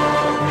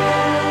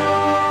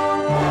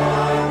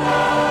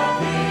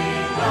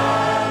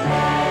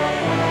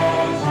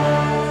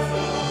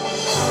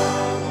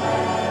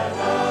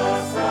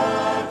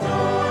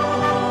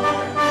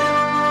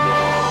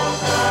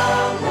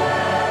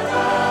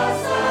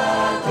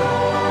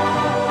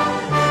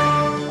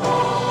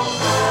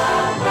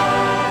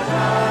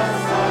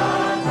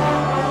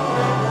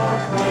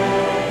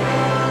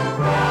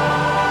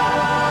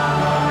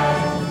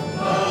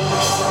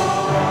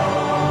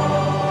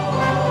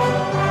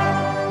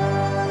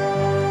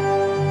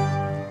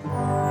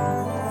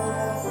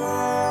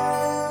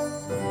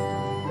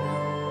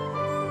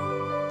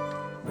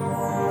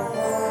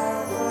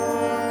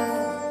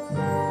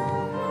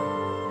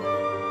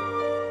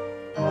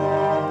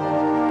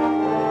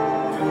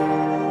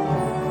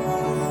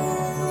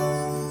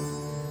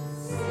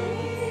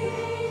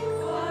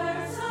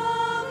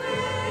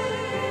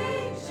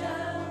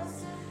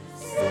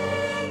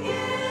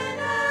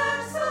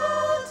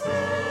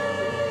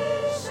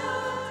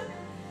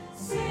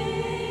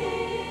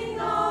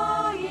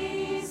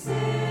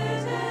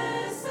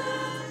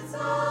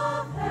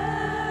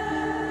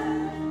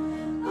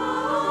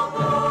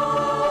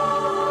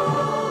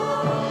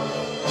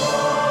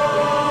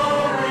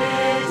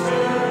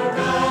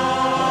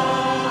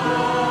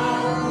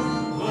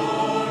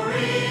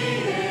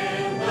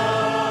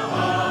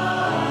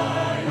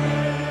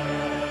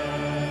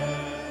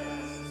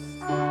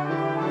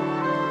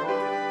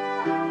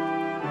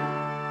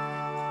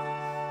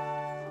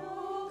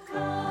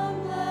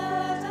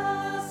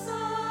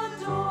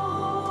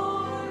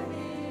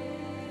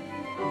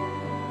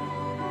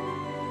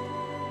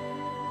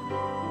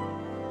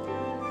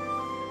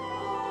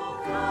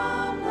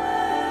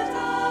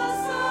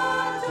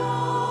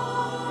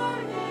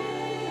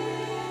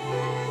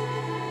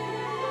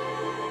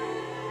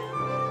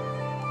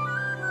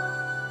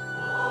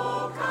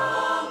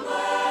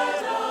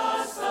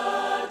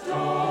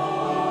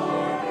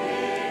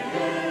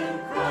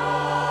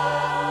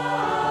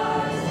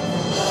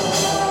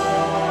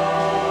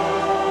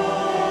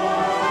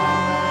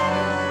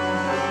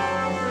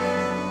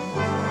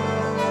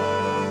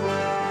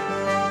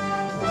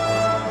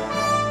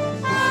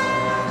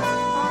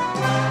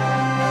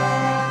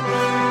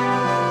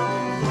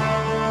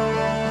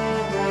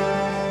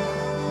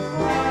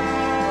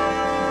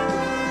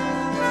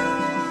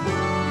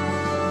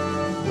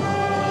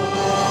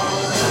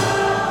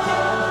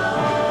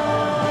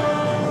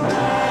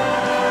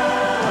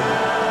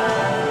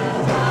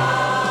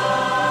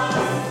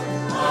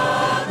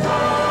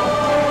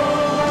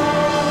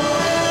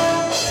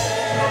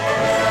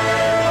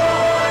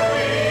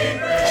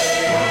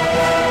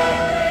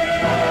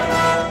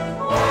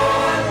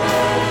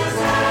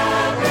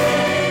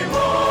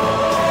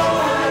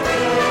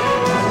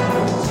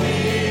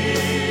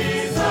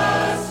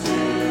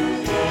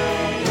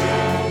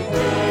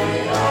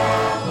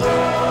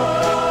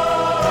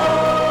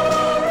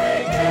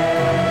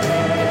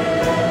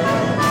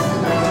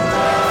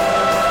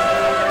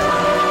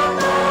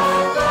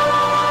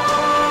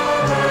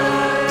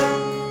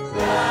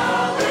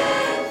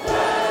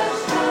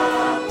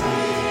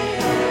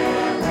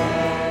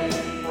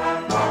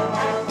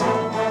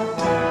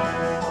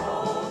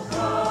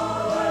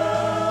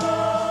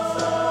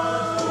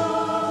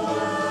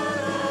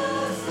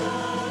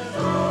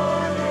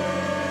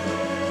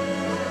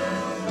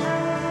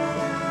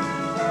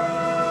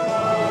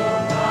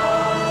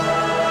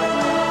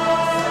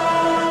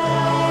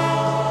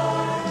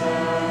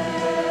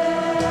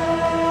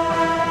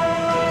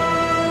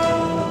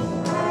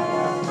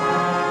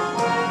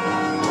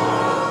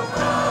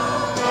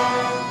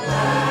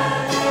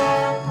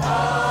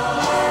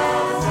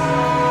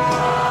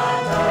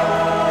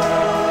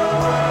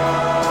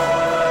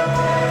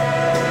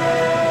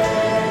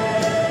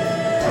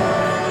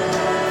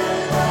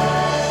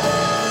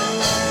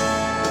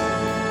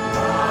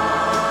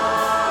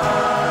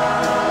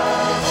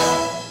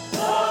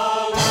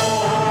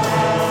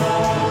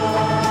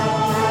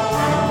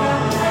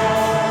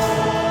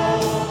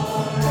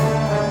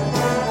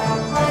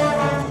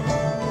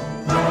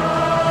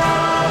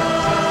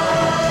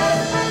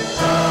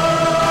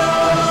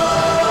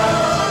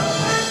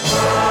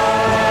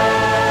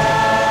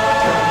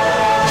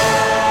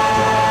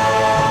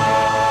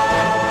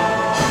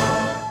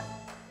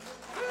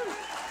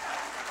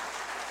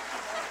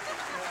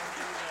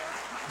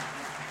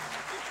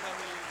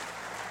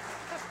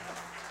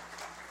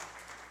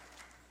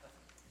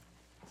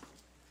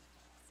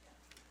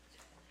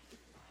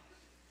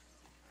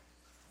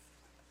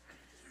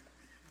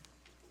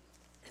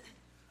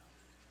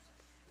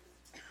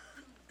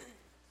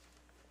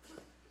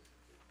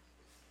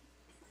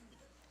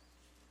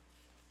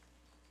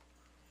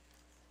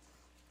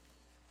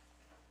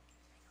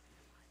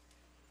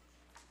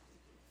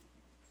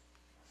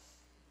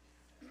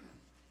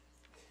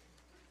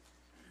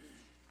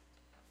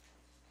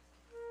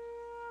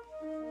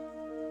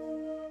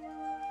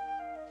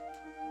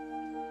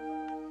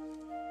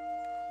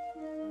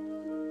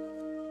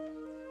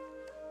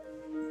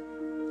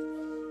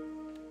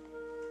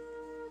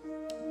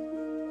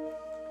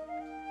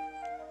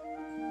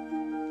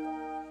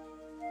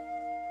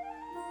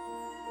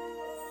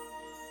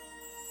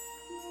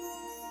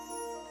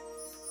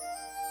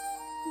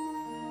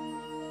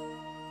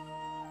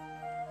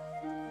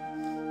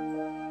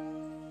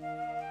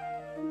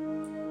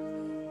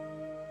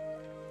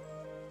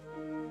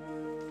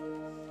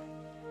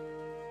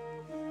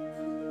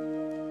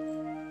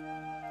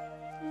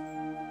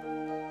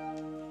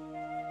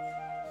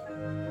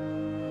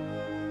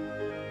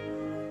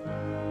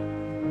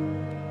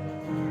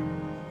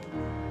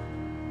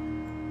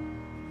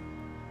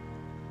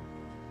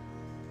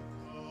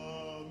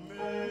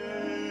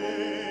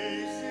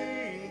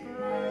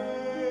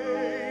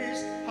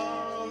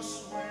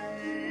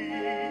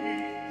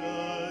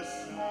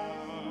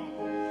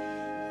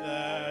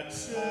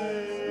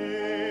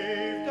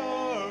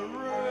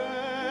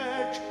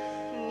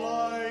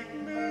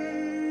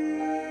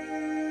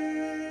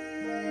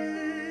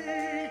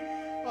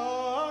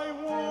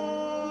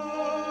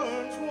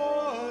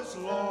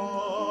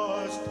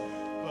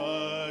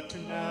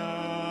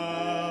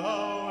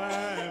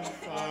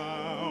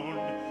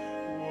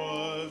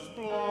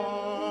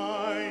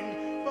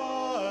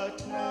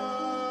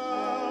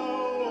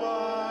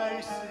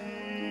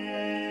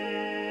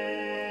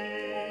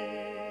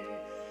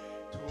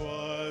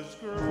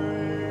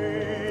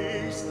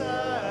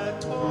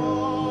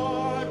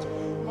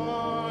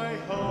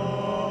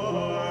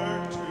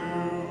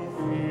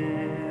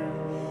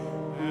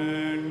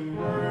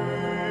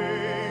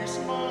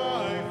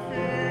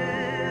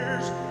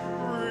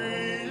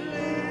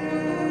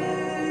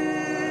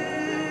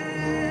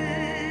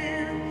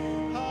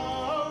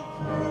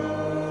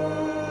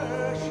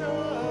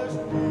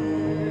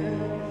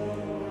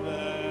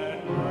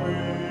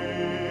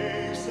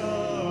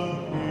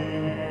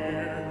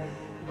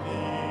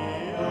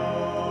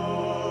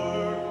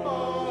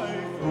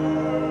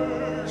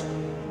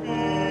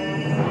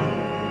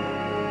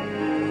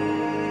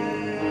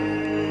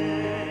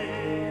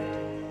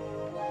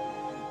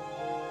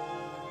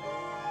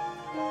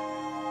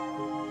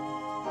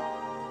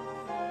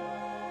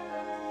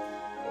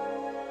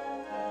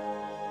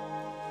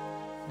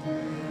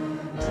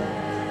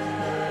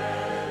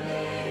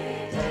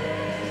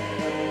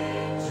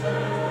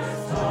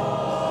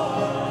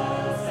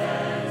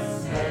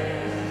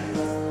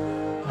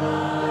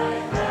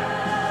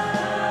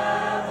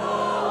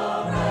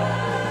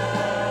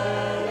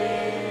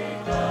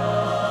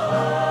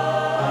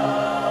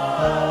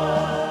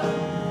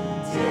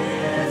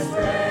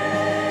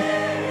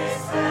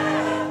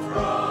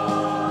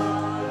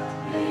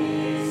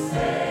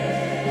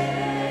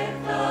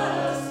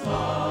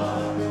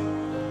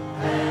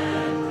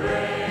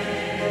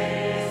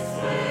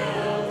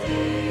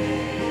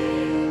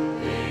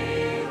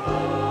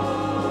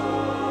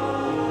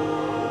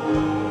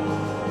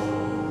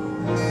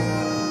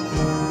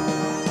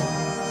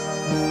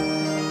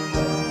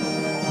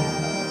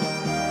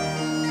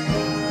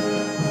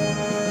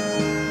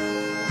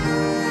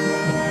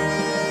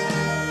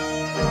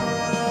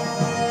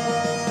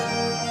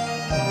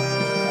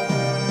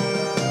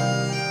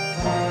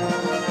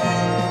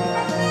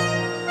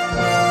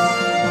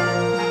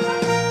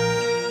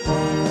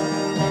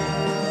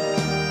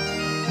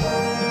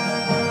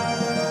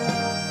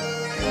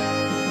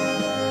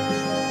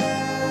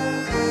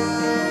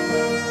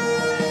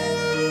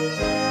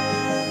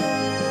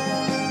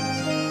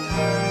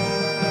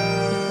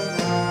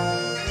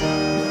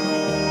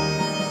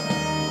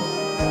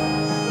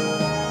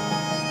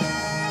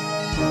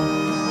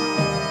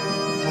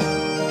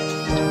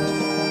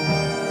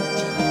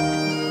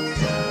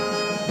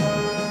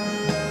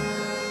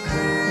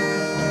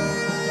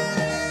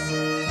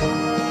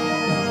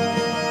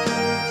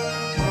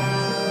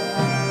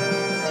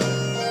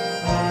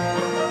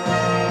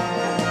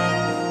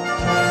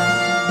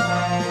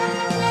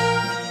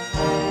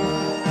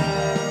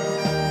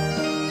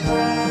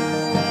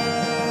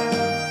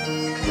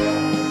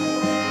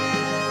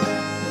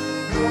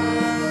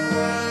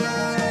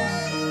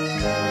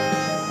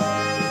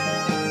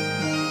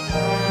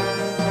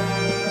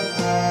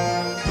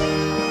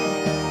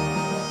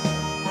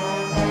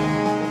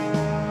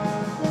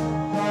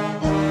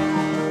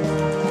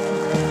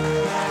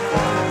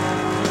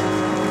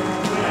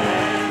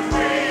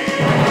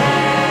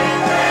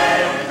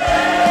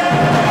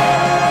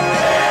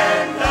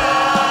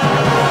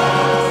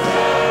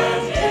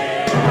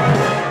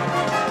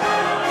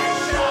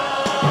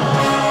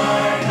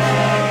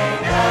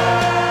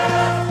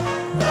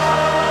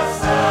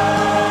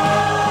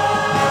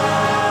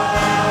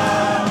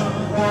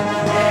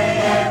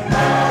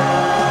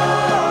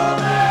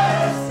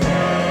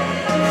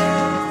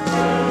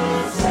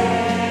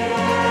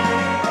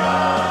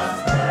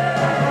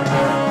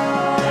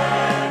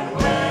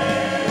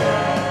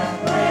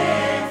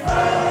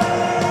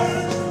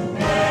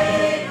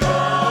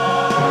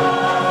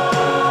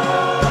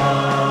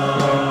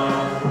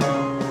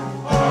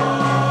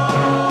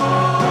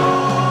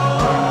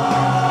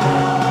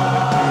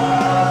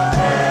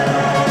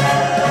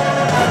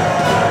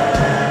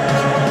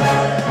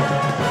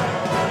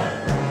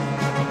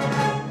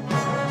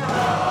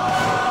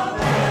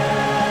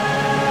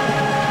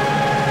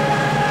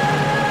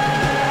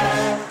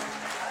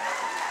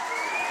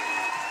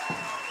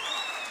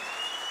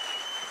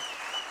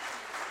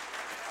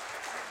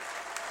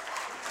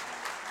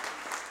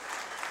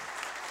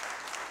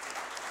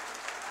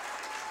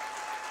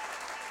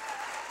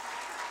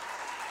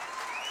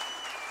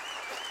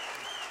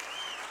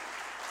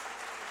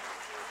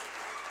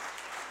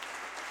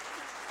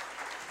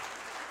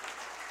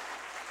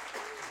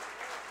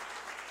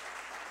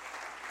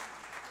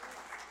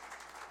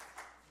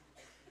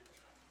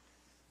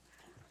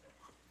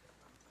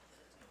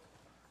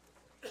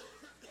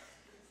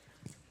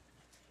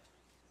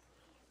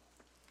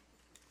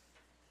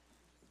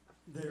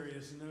 There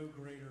is no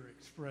greater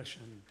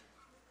expression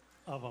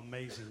of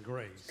amazing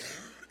grace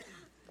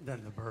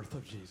than the birth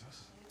of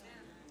Jesus.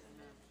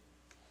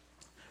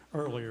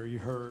 Earlier you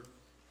heard,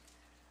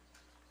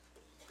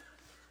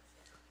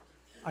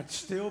 I'd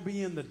still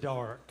be in the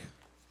dark,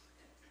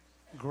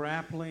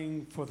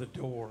 grappling for the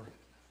door,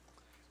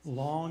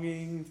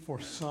 longing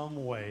for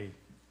some way,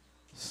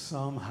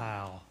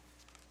 somehow,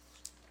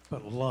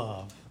 but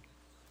love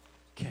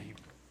came.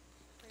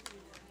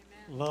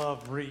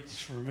 Love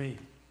reached for me.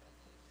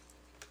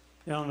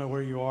 I don't know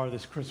where you are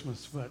this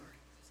Christmas, but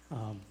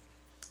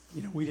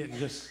we didn't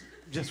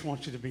just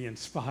want you to be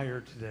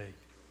inspired today.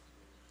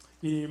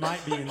 You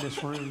might be in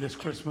this room this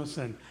Christmas,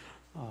 and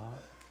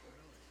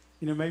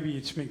maybe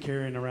you've just been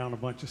carrying around a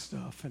bunch of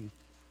stuff and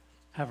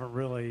haven't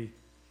really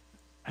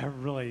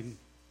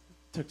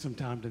took some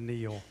time to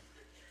kneel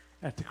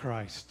at the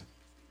Christ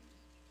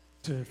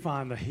to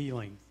find the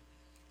healing.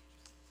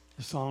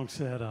 The song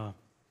said, "I'm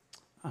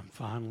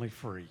finally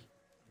free."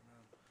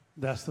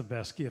 That's the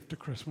best gift of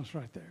Christmas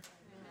right there.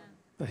 Amen.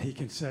 That he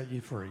can set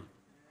you free.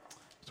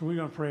 So we're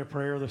going to pray a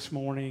prayer this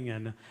morning,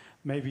 and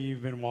maybe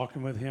you've been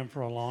walking with him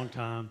for a long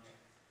time,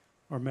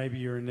 or maybe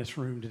you're in this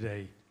room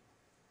today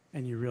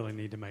and you really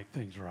need to make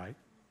things right.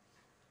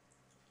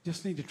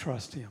 Just need to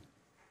trust him.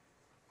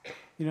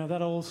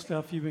 That old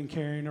stuff you've been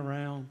carrying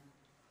around,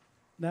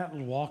 that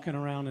walking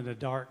around in the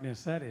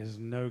darkness, that is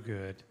no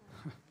good.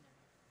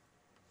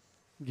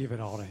 Give it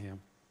all to him.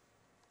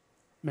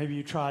 Maybe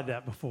you tried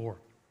that before.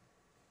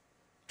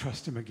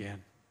 Trust him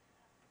again.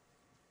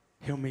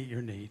 He'll meet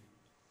your need.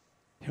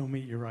 He'll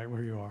meet you right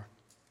where you are.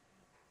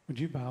 Would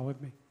you bow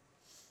with me?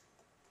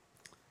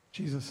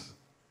 Jesus,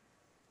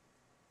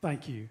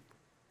 thank you.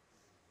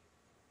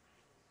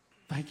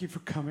 Thank you for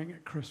coming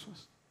at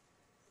Christmas.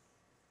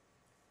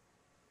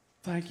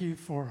 Thank you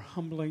for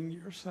humbling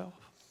yourself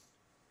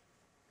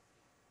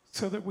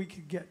so that we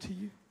could get to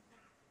you.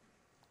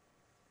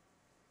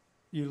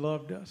 You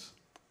loved us.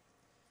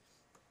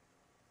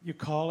 You're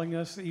calling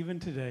us even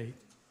today,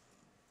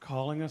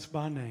 calling us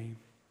by name,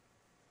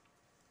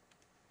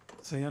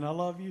 saying, I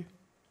love you.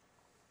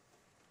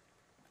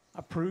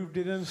 I proved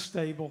it in a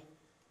stable.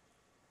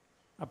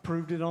 I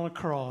proved it on a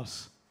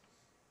cross.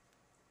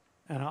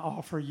 And I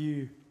offer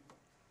you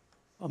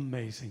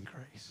amazing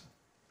grace.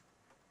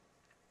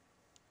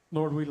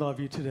 Lord, we love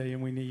you today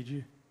and we need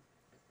you.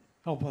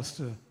 Help us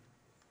to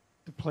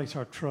place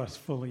our trust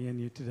fully in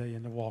you today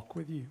and to walk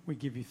with you. We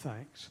give you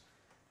thanks.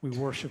 We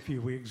worship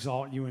you. We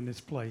exalt you in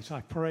this place.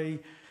 I pray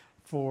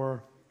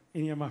for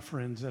any of my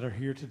friends that are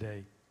here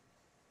today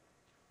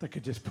that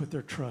could just put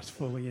their trust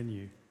fully in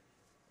you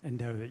and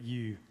know that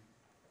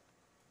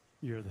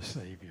you're the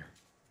Savior.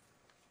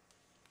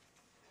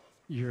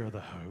 You're the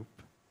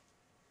hope.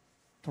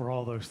 For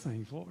all those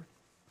things, Lord,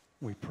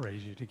 we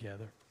praise you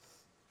together.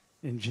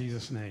 In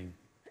Jesus' name,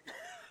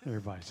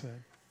 everybody say,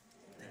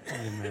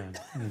 amen.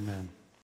 Amen.